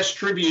BS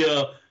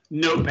trivia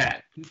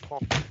notepad.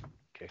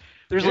 Okay.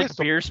 There's like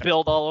beer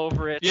spilled all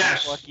over it.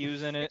 Yes. Fuck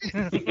using it.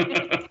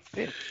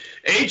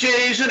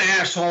 AJ's an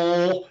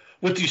asshole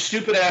with these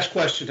stupid ass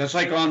questions. That's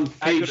like on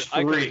page 3.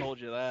 I could have told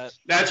you that.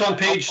 That's on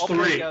page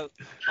 3. I'll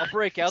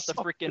break out the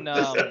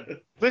freaking.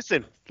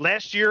 Listen,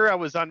 last year I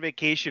was on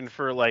vacation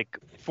for like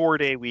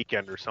 4-day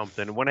weekend or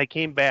something. When I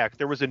came back,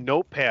 there was a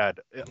notepad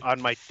on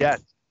my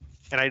desk.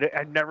 And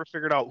I never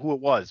figured out who it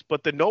was.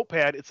 But the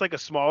notepad, it's like a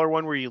smaller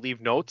one where you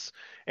leave notes.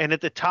 And at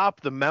the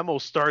top, the memo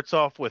starts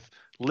off with,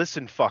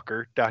 listen,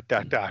 fucker, ...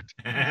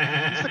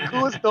 It's the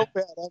coolest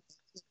notepad. I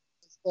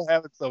still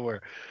have it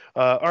somewhere.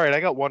 All right, I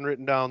got one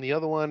written down. The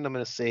other one I'm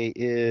going to say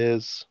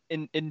is...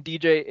 And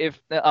DJ, if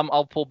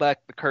I'll pull back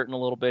the curtain a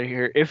little bit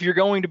here. If you're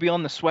going to be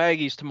on the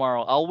Swaggies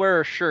tomorrow, I'll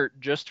wear a shirt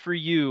just for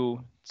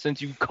you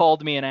since you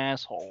called me an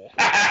asshole.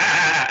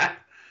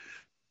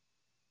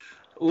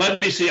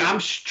 Let me see. I'm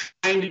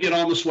trying to get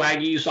on the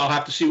Swaggies. I'll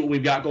have to see what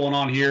we've got going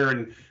on here,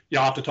 and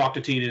I'll have to talk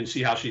to Tina and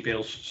see how she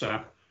feels.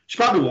 So she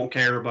probably won't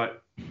care,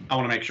 but I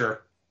want to make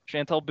sure.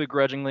 Chantel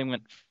begrudgingly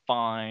went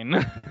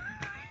fine.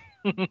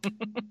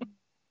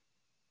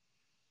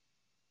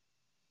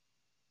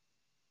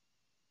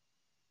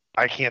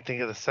 I can't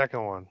think of the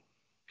second one.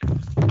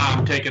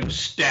 I'm taking a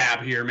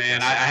stab here,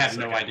 man. I have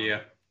no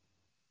idea.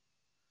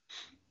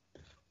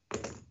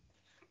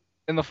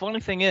 And the funny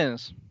thing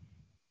is...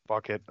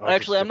 Fuck it.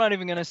 Actually, I'm not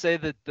even going to say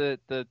that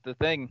the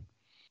thing.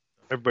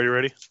 Everybody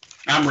ready?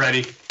 I'm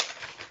ready.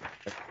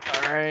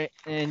 All right.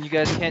 And you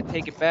guys can't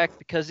take it back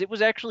because it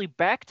was actually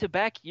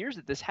back-to-back years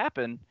that this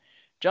happened.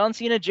 John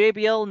Cena,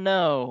 JBL,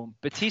 no.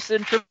 Batista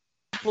and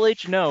Triple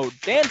H, no.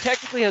 Dan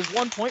technically has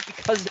 1 point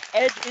because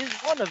Edge is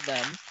one of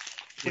them.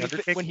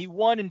 When he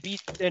won and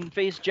beat and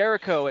faced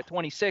Jericho at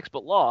 26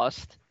 but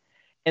lost.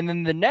 And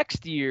then the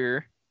next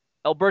year...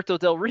 Alberto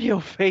Del Rio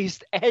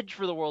faced Edge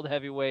for the World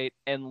Heavyweight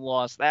and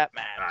lost that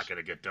match. Not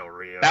gonna get Del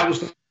Rio. That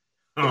was the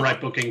right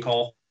booking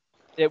call.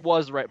 It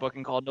was the right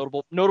booking call.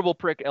 Notable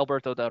prick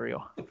Alberto Del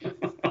Rio.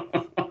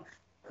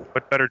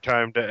 What better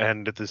time to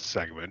end this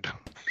segment?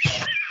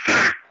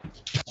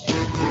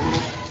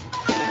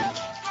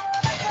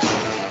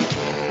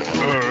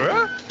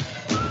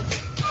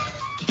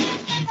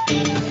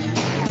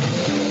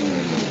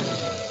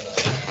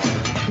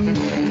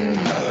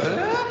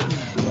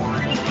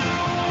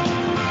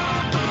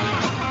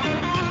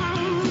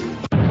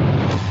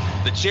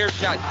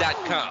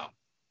 Chairshot.com.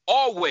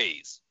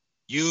 Always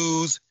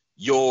use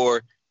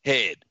your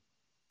head.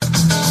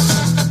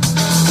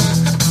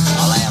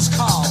 Last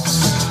call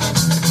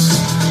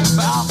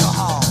for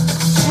alcohol.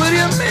 What do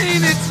you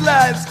mean it's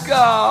last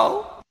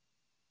call?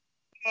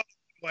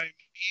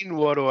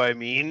 What do I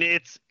mean?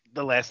 It's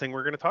the last thing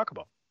we're going to talk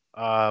about.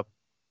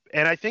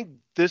 And I think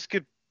this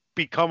could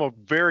become a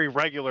very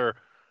regular,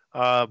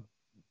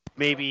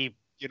 maybe,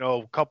 few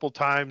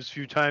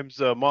times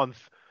a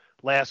month,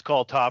 last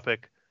call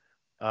topic.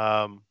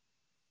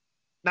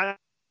 Not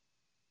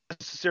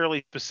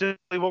necessarily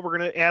specifically what we're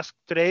going to ask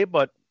today,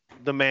 but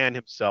the man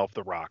himself,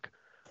 The Rock.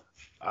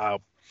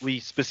 We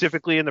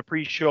specifically in the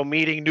pre-show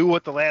meeting knew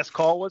what the last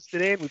call was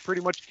today, and we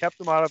pretty much kept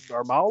them out of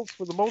our mouths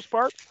for the most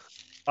part.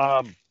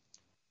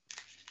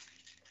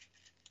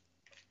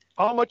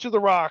 How much of The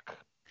Rock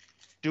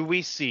do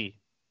we see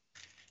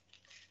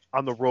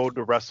on the road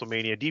to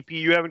WrestleMania? DP,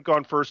 you haven't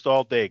gone first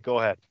all day. Go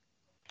ahead.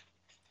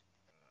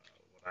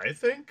 What I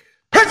think?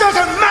 It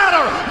doesn't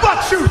matter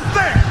what you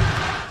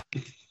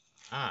think!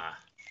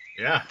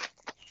 Yeah.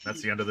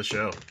 That's the end of the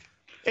show.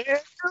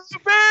 Thanks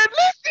for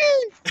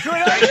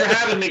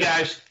having me,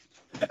 guys.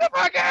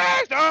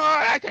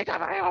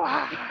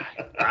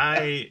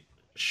 I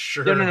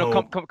sure No,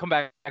 hope... come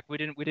back. We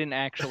didn't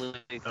actually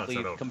leave.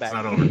 Come back. It's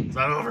not over. It's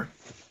not over.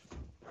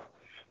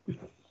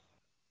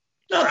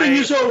 Nothing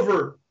is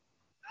over.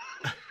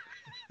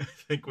 I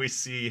think we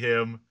see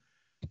him.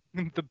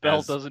 The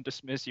bell doesn't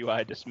dismiss you.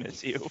 I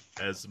dismiss you.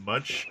 As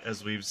much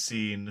as we've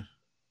seen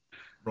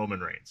Roman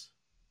Reigns,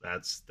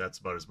 that's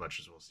about as much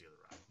as we'll see of The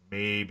Rock.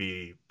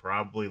 Maybe,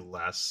 probably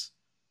less,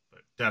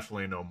 but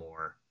definitely no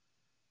more.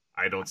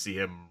 I don't see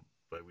him,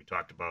 like we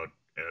talked about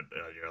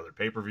at your other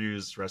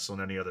pay-per-views,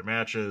 wrestling any other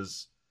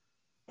matches.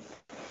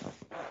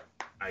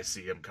 I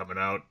see him coming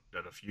out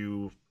at a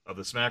few of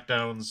the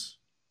SmackDowns,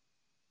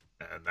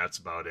 and that's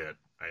about it.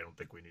 I don't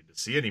think we need to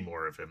see any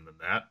more of him than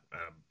that.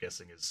 I'm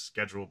guessing his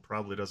schedule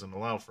probably doesn't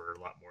allow for a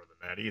lot more than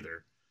that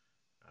either.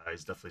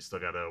 He's definitely still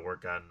got to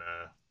work on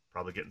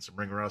probably getting some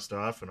ring rust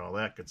off and all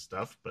that good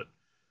stuff, but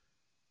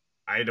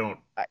I don't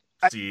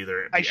see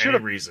there be any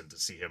reason to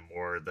see him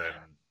more than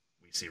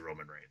we see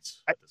Roman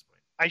Reigns at this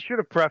point. I should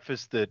have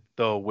prefaced it,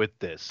 though, with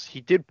this.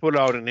 He did put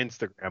out an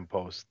Instagram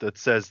post that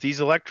says, "These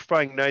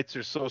electrifying nights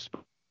are so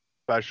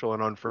special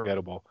and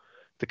unforgettable.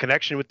 The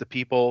connection with the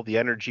people, the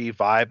energy,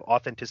 vibe,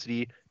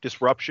 authenticity,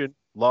 disruption,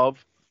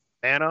 love,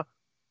 mana,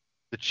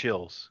 the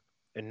chills.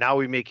 And now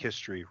we make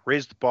history,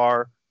 raise the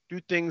bar, do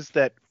things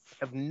that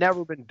have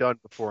never been done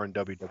before in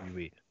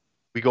WWE.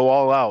 We go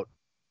all out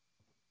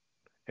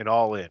and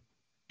all in.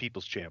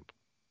 People's champ."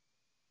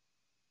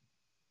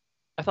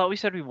 I thought we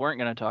said we weren't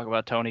going to talk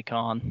about Tony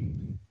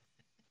Khan.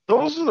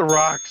 Those are The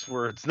Rock's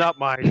words, not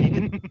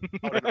mine.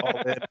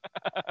 But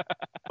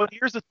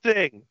here's the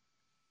thing.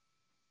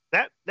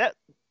 That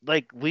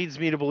leads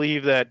me to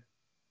believe that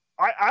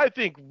I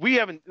think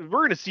we're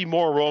going to see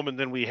more Roman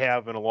than we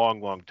have in a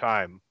long, long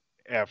time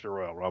after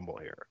Royal Rumble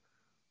here,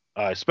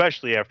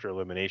 especially after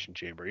Elimination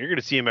Chamber. You're going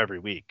to see him every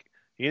week.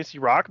 You're going to see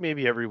Rock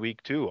maybe every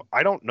week too.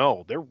 I don't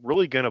know. They're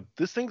really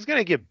this thing's going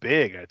to get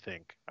big, I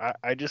think.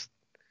 I just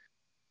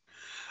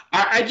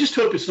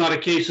hope it's not a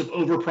case of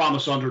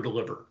overpromise,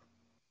 underdeliver.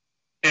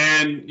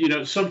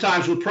 And,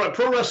 sometimes with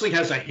pro wrestling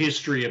has a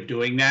history of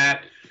doing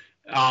that.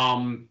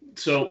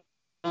 So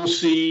we'll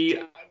see.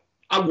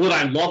 Would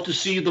I love to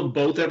see them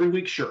both every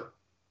week? Sure.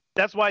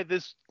 That's why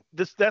this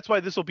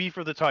will be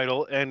for the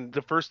title, and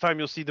the first time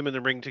you'll see them in the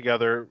ring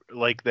together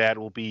like that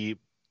will be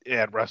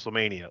at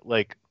WrestleMania.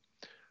 Like,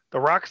 The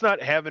Rock's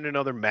not having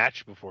another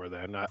match before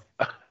then.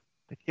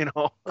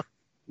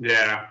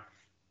 Yeah.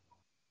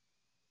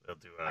 They'll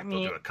do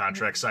a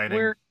contract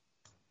signing.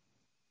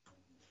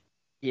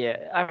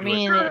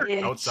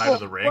 Outside of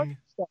the ring.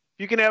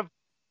 You can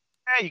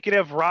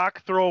have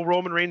Rock throw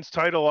Roman Reigns'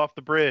 title off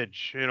the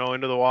bridge,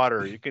 into the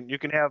water. You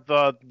can have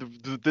the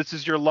 "This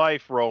is your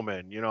life"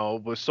 Roman,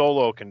 but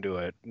Solo can do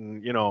it.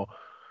 And,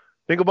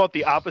 think about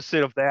the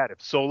opposite of that.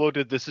 If Solo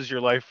did "This is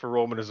your life" for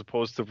Roman as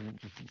opposed to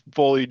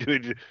Foley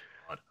doing,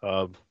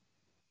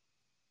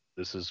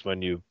 this is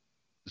when you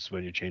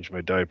change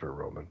my diaper,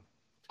 Roman.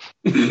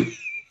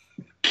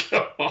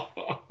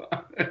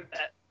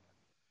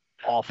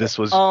 Awful. This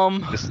was all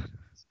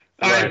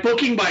right.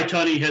 Booking by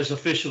Tunney has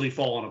officially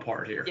fallen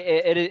apart here.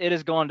 It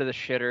has gone to the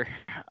shitter,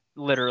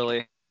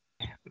 literally.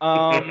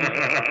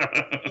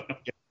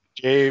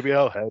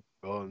 JBL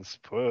headphones,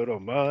 put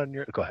them on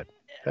your. Go ahead.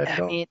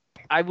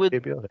 I would.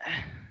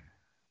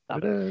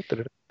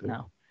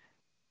 No.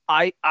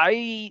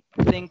 I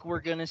think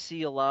we're gonna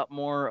see a lot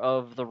more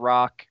of The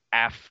Rock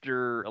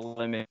after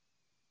Elimination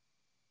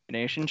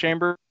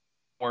Chamber,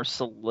 or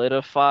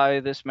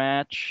solidify this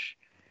match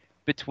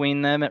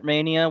between them at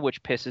Mania,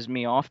 which pisses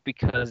me off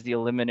because the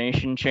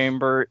Elimination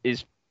Chamber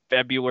is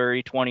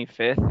February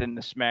 25th and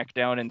the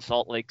SmackDown in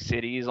Salt Lake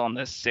City is on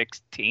the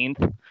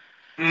 16th.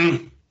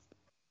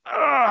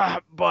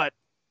 But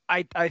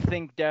I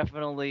think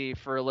definitely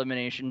for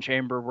Elimination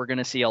Chamber, we're going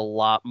to see a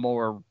lot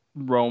more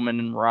Roman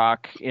and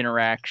Rock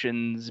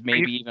interactions,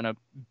 maybe even a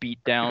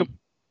beatdown.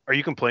 Are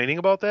you complaining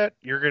about that?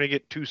 You're going to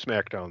get 2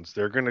 SmackDowns.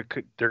 They're going to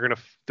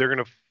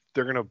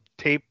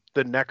tape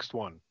the next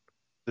one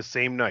the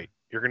same night.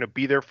 You're going to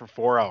be there for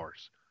 4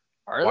 hours.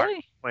 Are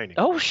they?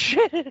 Oh,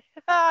 shit.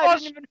 I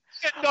didn't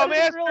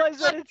realize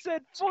that it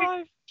said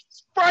 5.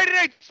 Friday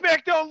Night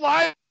SmackDown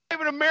live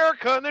in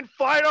America and then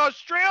fly to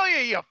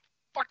Australia, you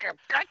fucking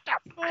Oh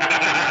my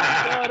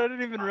God, I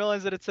didn't even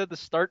realize that it said the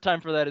start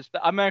time for that is.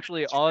 I'm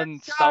actually on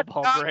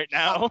StubHub right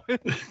now.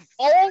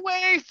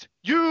 Always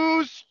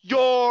use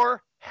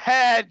your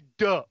head.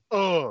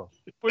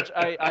 Which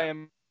I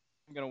am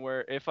going to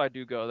wear. If I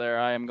do go there,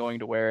 I am going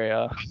to wear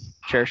a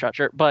chair shot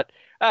shirt. But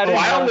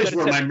I always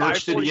wear my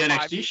merch to the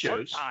NXT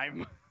shows.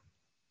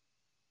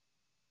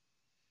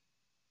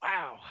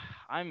 Wow,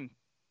 I'm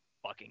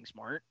fucking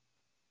smart.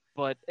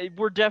 But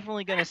we're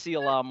definitely going to see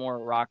a lot more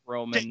Rock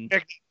Roman.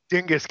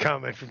 Dingus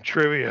comment from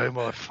trivia,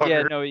 motherfucker.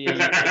 Yeah, no,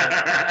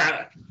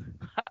 yeah.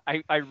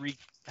 I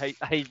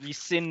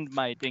rescind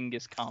my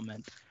Dingus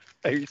comment.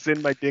 I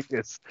rescind my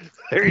Dingus.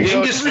 There you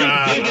go. Dingus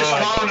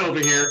Con over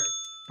here.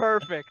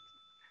 Perfect.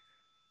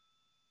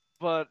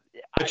 But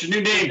that's your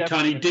new name,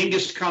 Tony.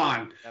 Dingus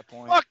Con.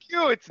 Fuck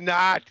you, it's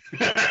not.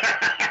 Shut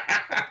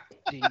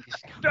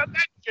that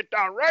shit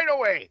down right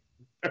away.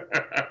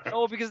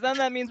 Oh, because then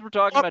that means we're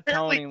talking about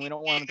Tony, and we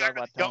don't want to talk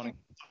about Tony.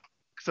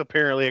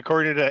 Apparently,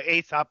 according to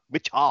Aesop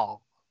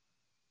Mitchell.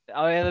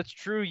 Oh yeah, that's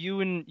true.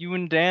 You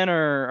and Dan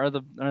are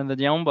the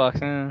Young Bucks.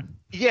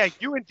 Yeah,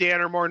 you and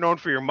Dan are more known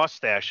for your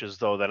mustaches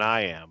though than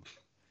I am.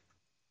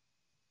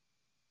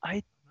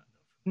 I'm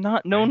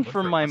not known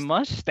for my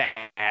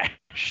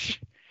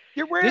mustache.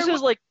 You're wearing this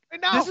is like right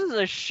now. This is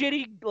a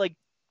shitty like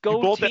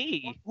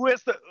goatee. Who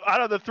is out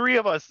of the three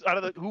of us?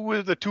 Who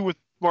is the two with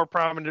more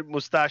prominent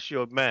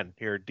mustachioed men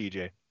here,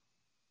 DJ?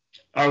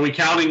 Are we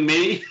counting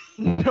me?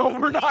 No,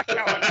 we're not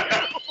counting you.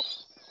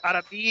 Out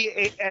of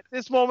at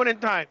this moment in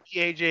time,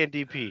 AJ and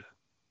DP.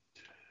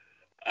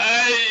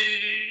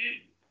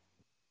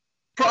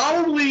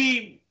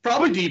 Probably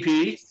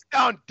DP.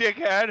 Down,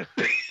 dickhead.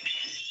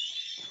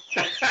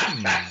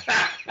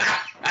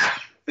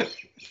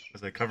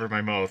 As I cover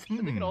my mouth. I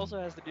think it also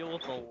has to deal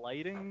with the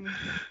lighting.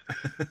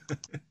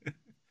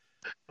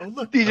 Oh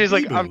look, DJ's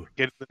like, I'm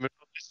getting in the middle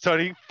of this,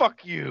 Tony.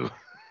 Fuck you.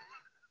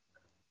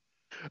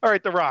 All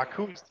right, The Rock.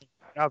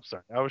 I'm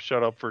sorry. I was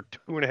shut up for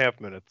 2.5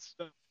 minutes.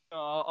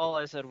 All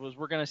I said was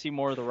we're gonna see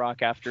more of The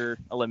Rock after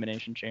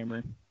Elimination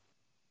Chamber.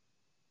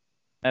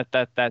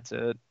 That's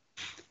it.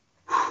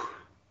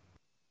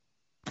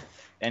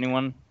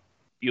 Anyone?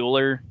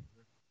 Bueller.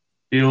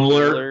 It's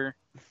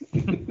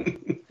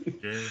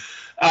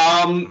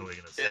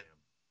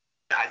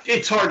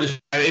hard to say.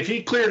 If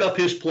he cleared up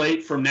his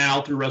plate from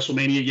now through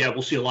WrestleMania, yeah,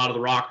 we'll see a lot of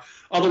The Rock.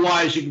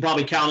 Otherwise, you can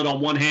probably count it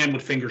on one hand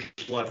with fingers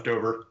left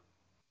over.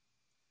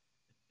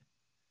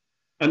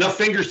 Enough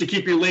fingers to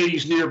keep your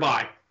ladies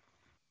nearby.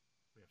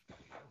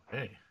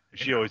 Hey,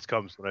 she always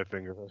comes when I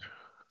finger her.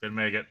 Didn't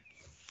make it.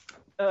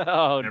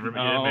 Oh, Never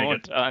no, make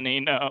it. Tony,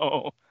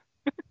 no.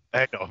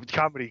 I know.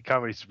 Comedy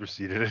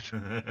superseded it.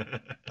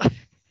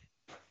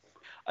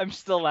 I'm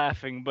still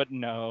laughing, but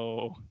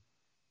no.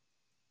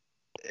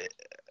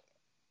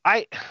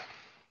 I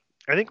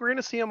think we're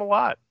gonna see him a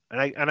lot,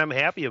 and I'm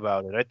happy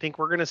about it. I think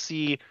we're gonna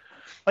see,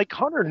 like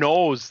Hunter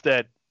knows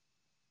that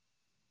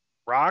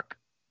Rock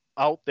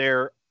out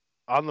there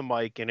on the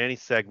mic in any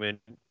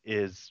segment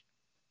is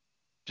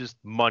just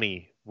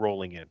money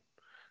rolling in.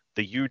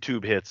 The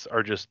YouTube hits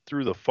are just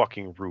through the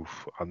fucking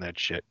roof on that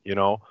shit, you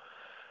know.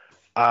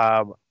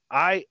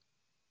 I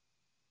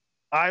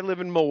live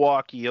in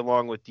Milwaukee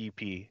along with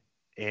DP,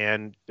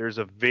 and there's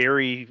a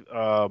very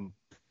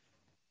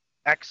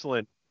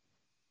excellent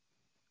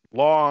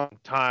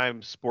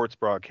long-time sports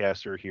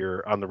broadcaster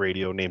here on the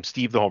radio named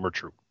Steve the Homer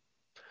Troop.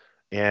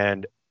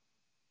 And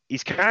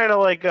he's kind of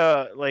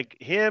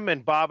like him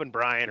and Bob and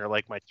Brian are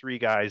like my three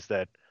guys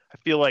that I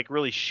feel like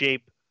really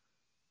shape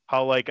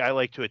how like I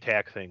like to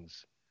attack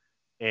things.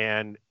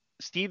 And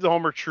Steve the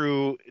Homer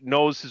True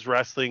knows his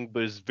wrestling,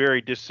 but is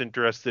very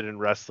disinterested in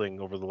wrestling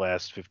over the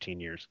last 15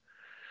 years.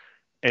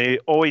 And he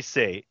always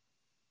say,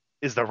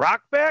 is The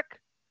Rock back?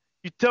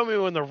 You tell me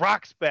when The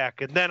Rock's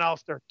back, and then I'll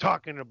start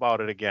talking about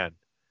it again.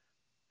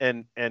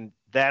 And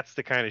that's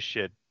the kind of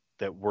shit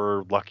that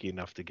we're lucky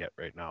enough to get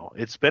right now.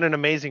 It's been an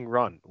amazing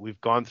run. We've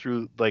gone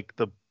through like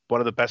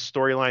one of the best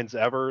storylines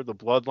ever, the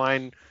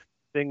Bloodline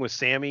thing with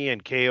Sammy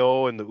and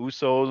KO and the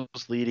Usos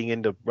leading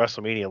into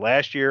WrestleMania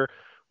last year.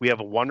 We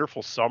have a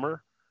wonderful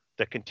summer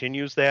that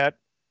continues that.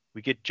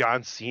 We get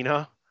John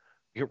Cena.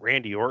 We get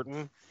Randy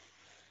Orton.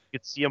 We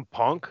get CM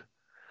Punk.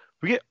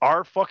 We get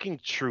our fucking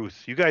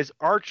Truth. You guys,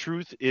 our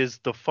Truth is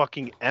the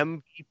fucking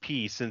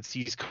MVP since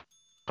he's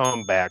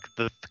come back.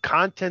 The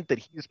content that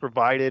he's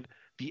provided,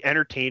 the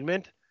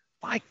entertainment.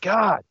 My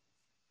God,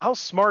 how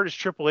smart is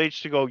Triple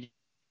H to go,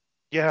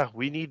 yeah,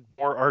 we need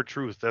more our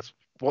Truth. That's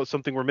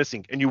something we're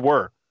missing. And you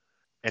were.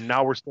 And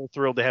now we're so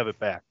thrilled to have it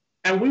back.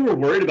 And we were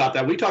worried about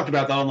that. We talked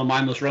about that on the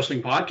Mindless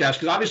Wrestling podcast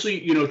because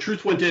obviously,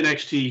 Truth went to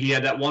NXT. He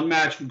had that one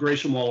match with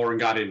Grayson Waller and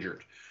got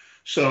injured.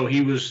 So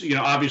he was,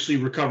 obviously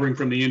recovering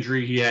from the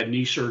injury. He had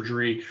knee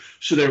surgery.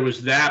 So there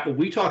was that. But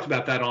we talked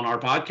about that on our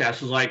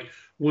podcast.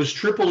 Was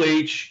Triple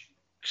H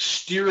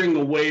steering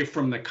away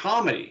from the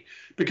comedy?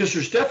 Because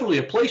there's definitely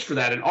a place for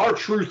that. And our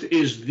Truth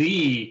is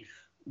the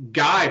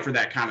guy for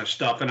that kind of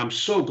stuff. And I'm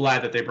so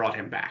glad that they brought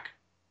him back.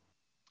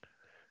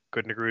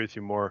 Couldn't agree with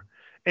you more.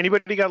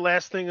 Anybody got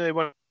last thing they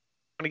want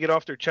to get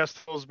off their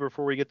chesticles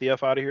before we get the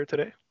F out of here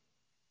today?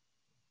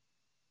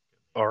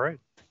 All right.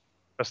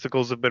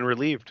 Testicles have been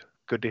relieved.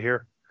 Good to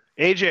hear.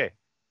 AJ,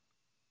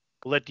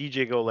 we'll let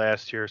DJ go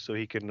last here so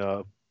he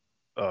can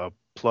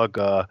plug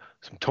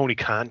some Tony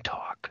Khan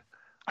talk.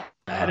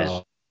 That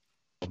is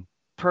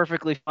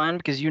perfectly fine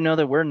because you know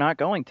that we're not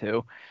going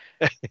to.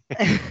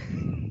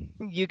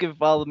 You can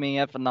follow me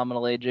at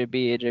Phenomenal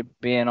AJB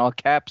in all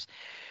caps.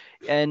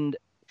 And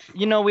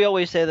You know, we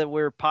always say that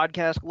we're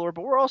podcast galore,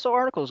 but we're also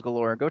articles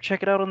galore. Go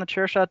check it out on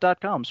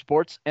thechairshot.com.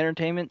 Sports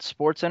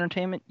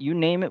entertainment, you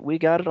name it, we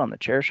got it on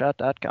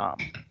thechairshot.com.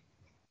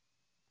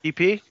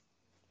 DP? You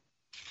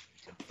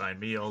can find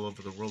me all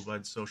over the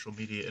worldwide social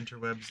media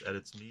interwebs at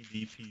It's Me,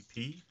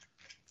 DPP.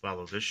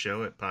 Follow this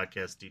show at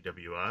Podcast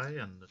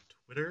DWI on the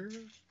Twitter,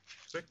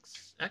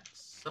 Twix, X,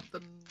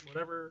 something,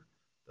 whatever,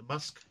 the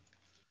Musk,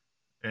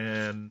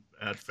 and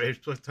at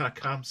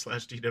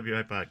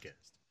Facebook.com/DWI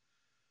Podcast.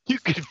 You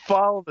can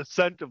follow the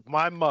scent of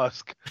my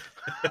musk.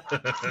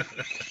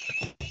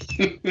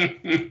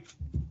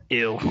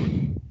 Ew.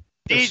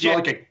 It smells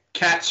like a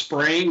cat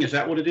spraying. Is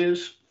that what it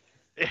is?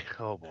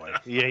 Oh boy.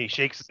 Yeah, he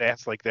shakes his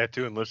ass like that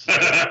too and listens.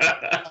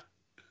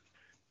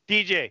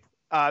 DJ,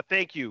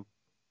 thank you.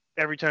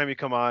 Every time you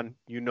come on,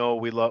 you know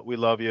we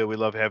love you. We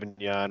love having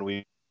you on.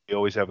 We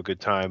always have a good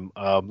time.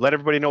 Let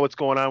everybody know what's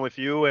going on with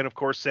you, and of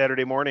course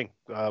Saturday morning.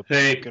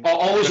 Hey,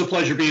 always a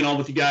pleasure being on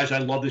with you guys. I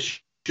love this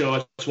show.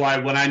 That's why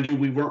when I knew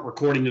we weren't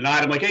recording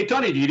tonight, I'm like, hey,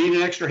 Tony, do you need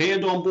an extra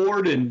hand on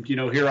board? And, you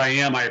know, here I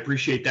am. I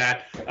appreciate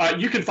that.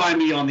 You can find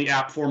me on the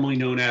app formerly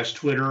known as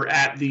Twitter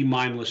at The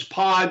Mindless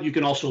Pod. You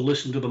can also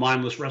listen to the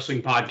Mindless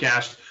Wrestling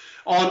Podcast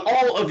on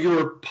all of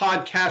your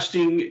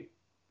podcasting,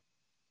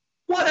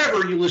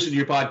 whatever you listen to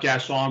your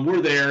podcasts on.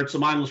 We're there. It's the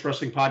Mindless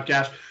Wrestling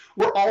Podcast.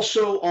 We're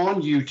also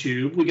on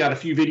YouTube. We got a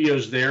few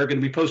videos there.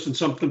 Going to be posting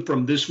something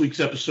from this week's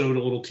episode,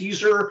 a little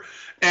teaser.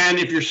 And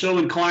if you're so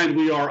inclined,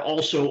 we are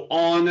also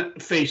on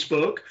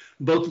Facebook.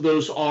 Both of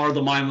those are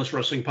the Mindless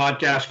Wrestling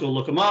Podcast. Go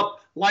look them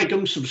up, like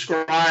them,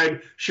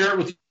 subscribe, share it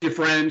with your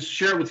friends,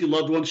 share it with your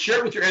loved ones, share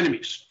it with your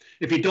enemies.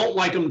 If you don't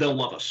like them, they'll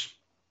love us.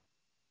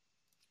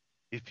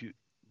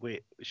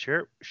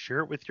 Share it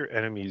with your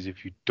enemies.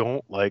 If you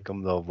don't like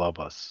them, they'll love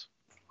us.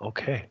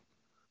 Okay.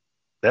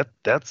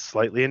 That's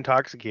slightly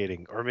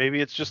intoxicating. Or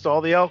maybe it's just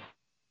all the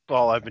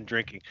alcohol I've been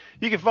drinking.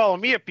 You can follow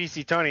me at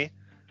PC Tony.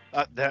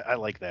 I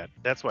like that.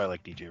 That's why I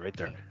like DJ right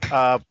there.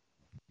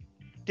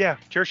 Yeah,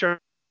 Chairshot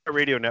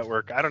Radio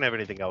Network. I don't have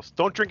anything else.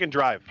 Don't drink and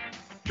drive.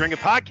 Drink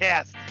and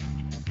podcast.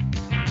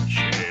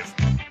 Shave.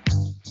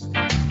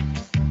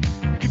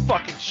 You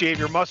fucking shave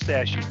your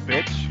mustache, you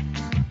bitch.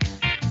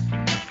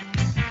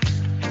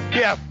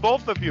 Yeah,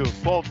 both of you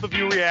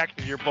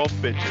reacted. You're both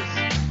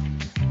bitches.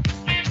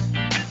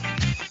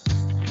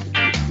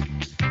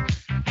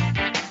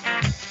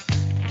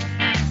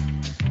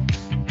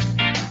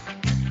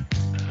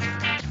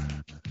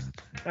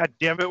 God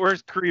damn it,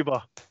 where's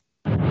Kriba?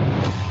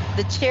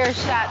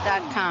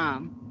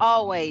 Thechairshot.com.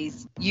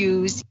 Always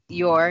use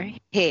your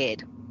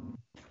head.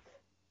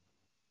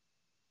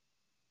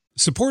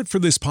 Support for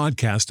this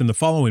podcast and the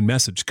following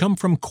message come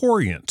from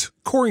Corient.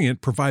 Corient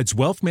provides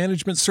wealth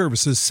management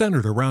services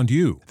centered around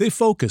you. They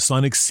focus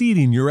on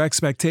exceeding your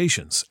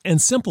expectations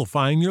and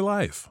simplifying your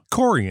life.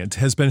 Corient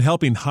has been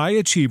helping high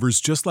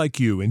achievers just like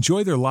you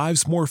enjoy their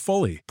lives more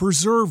fully,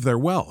 preserve their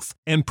wealth,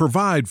 and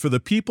provide for the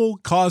people,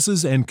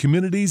 causes, and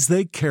communities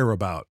they care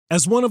about.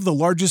 As one of the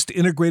largest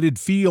integrated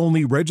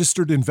fee-only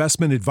registered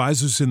investment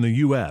advisors in the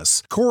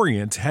U.S.,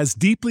 Corient has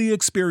deeply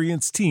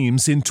experienced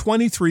teams in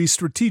 23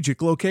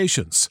 strategic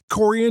locations.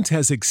 Corient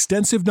has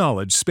extensive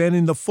knowledge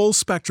spanning the full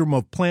spectrum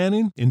of planning,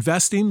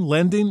 investing,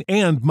 lending,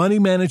 and money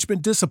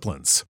management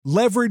disciplines.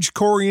 Leverage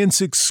Corient's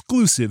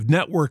exclusive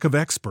network of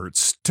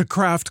experts to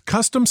craft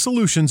custom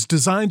solutions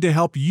designed to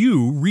help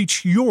you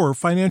reach your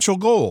financial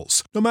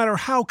goals, no matter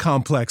how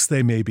complex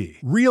they may be.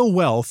 Real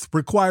wealth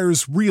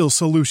requires real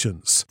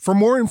solutions. For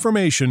more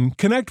information,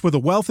 connect with a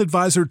wealth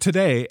advisor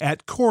today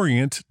at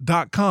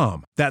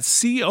Corient.com.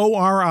 That's Corient.com.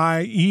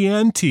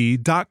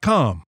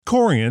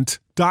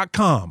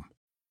 Corient.com.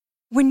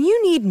 When you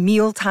need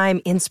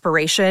mealtime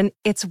inspiration,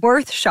 it's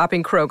worth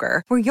shopping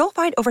Kroger, where you'll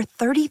find over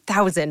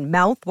 30,000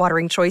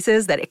 mouth-watering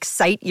choices that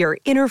excite your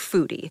inner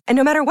foodie. And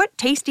no matter what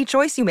tasty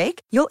choice you make,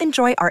 you'll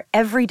enjoy our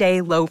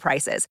everyday low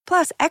prices,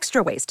 plus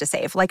extra ways to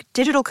save, like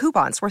digital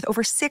coupons worth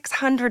over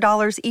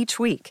 $600 each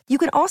week. You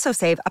can also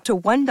save up to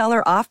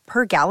 $1 off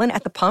per gallon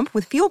at the pump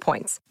with fuel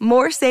points.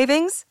 More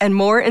savings and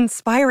more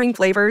inspiring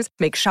flavors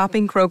make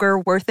shopping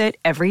Kroger worth it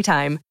every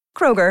time.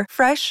 Kroger,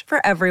 fresh for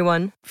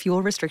everyone.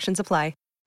 Fuel restrictions apply.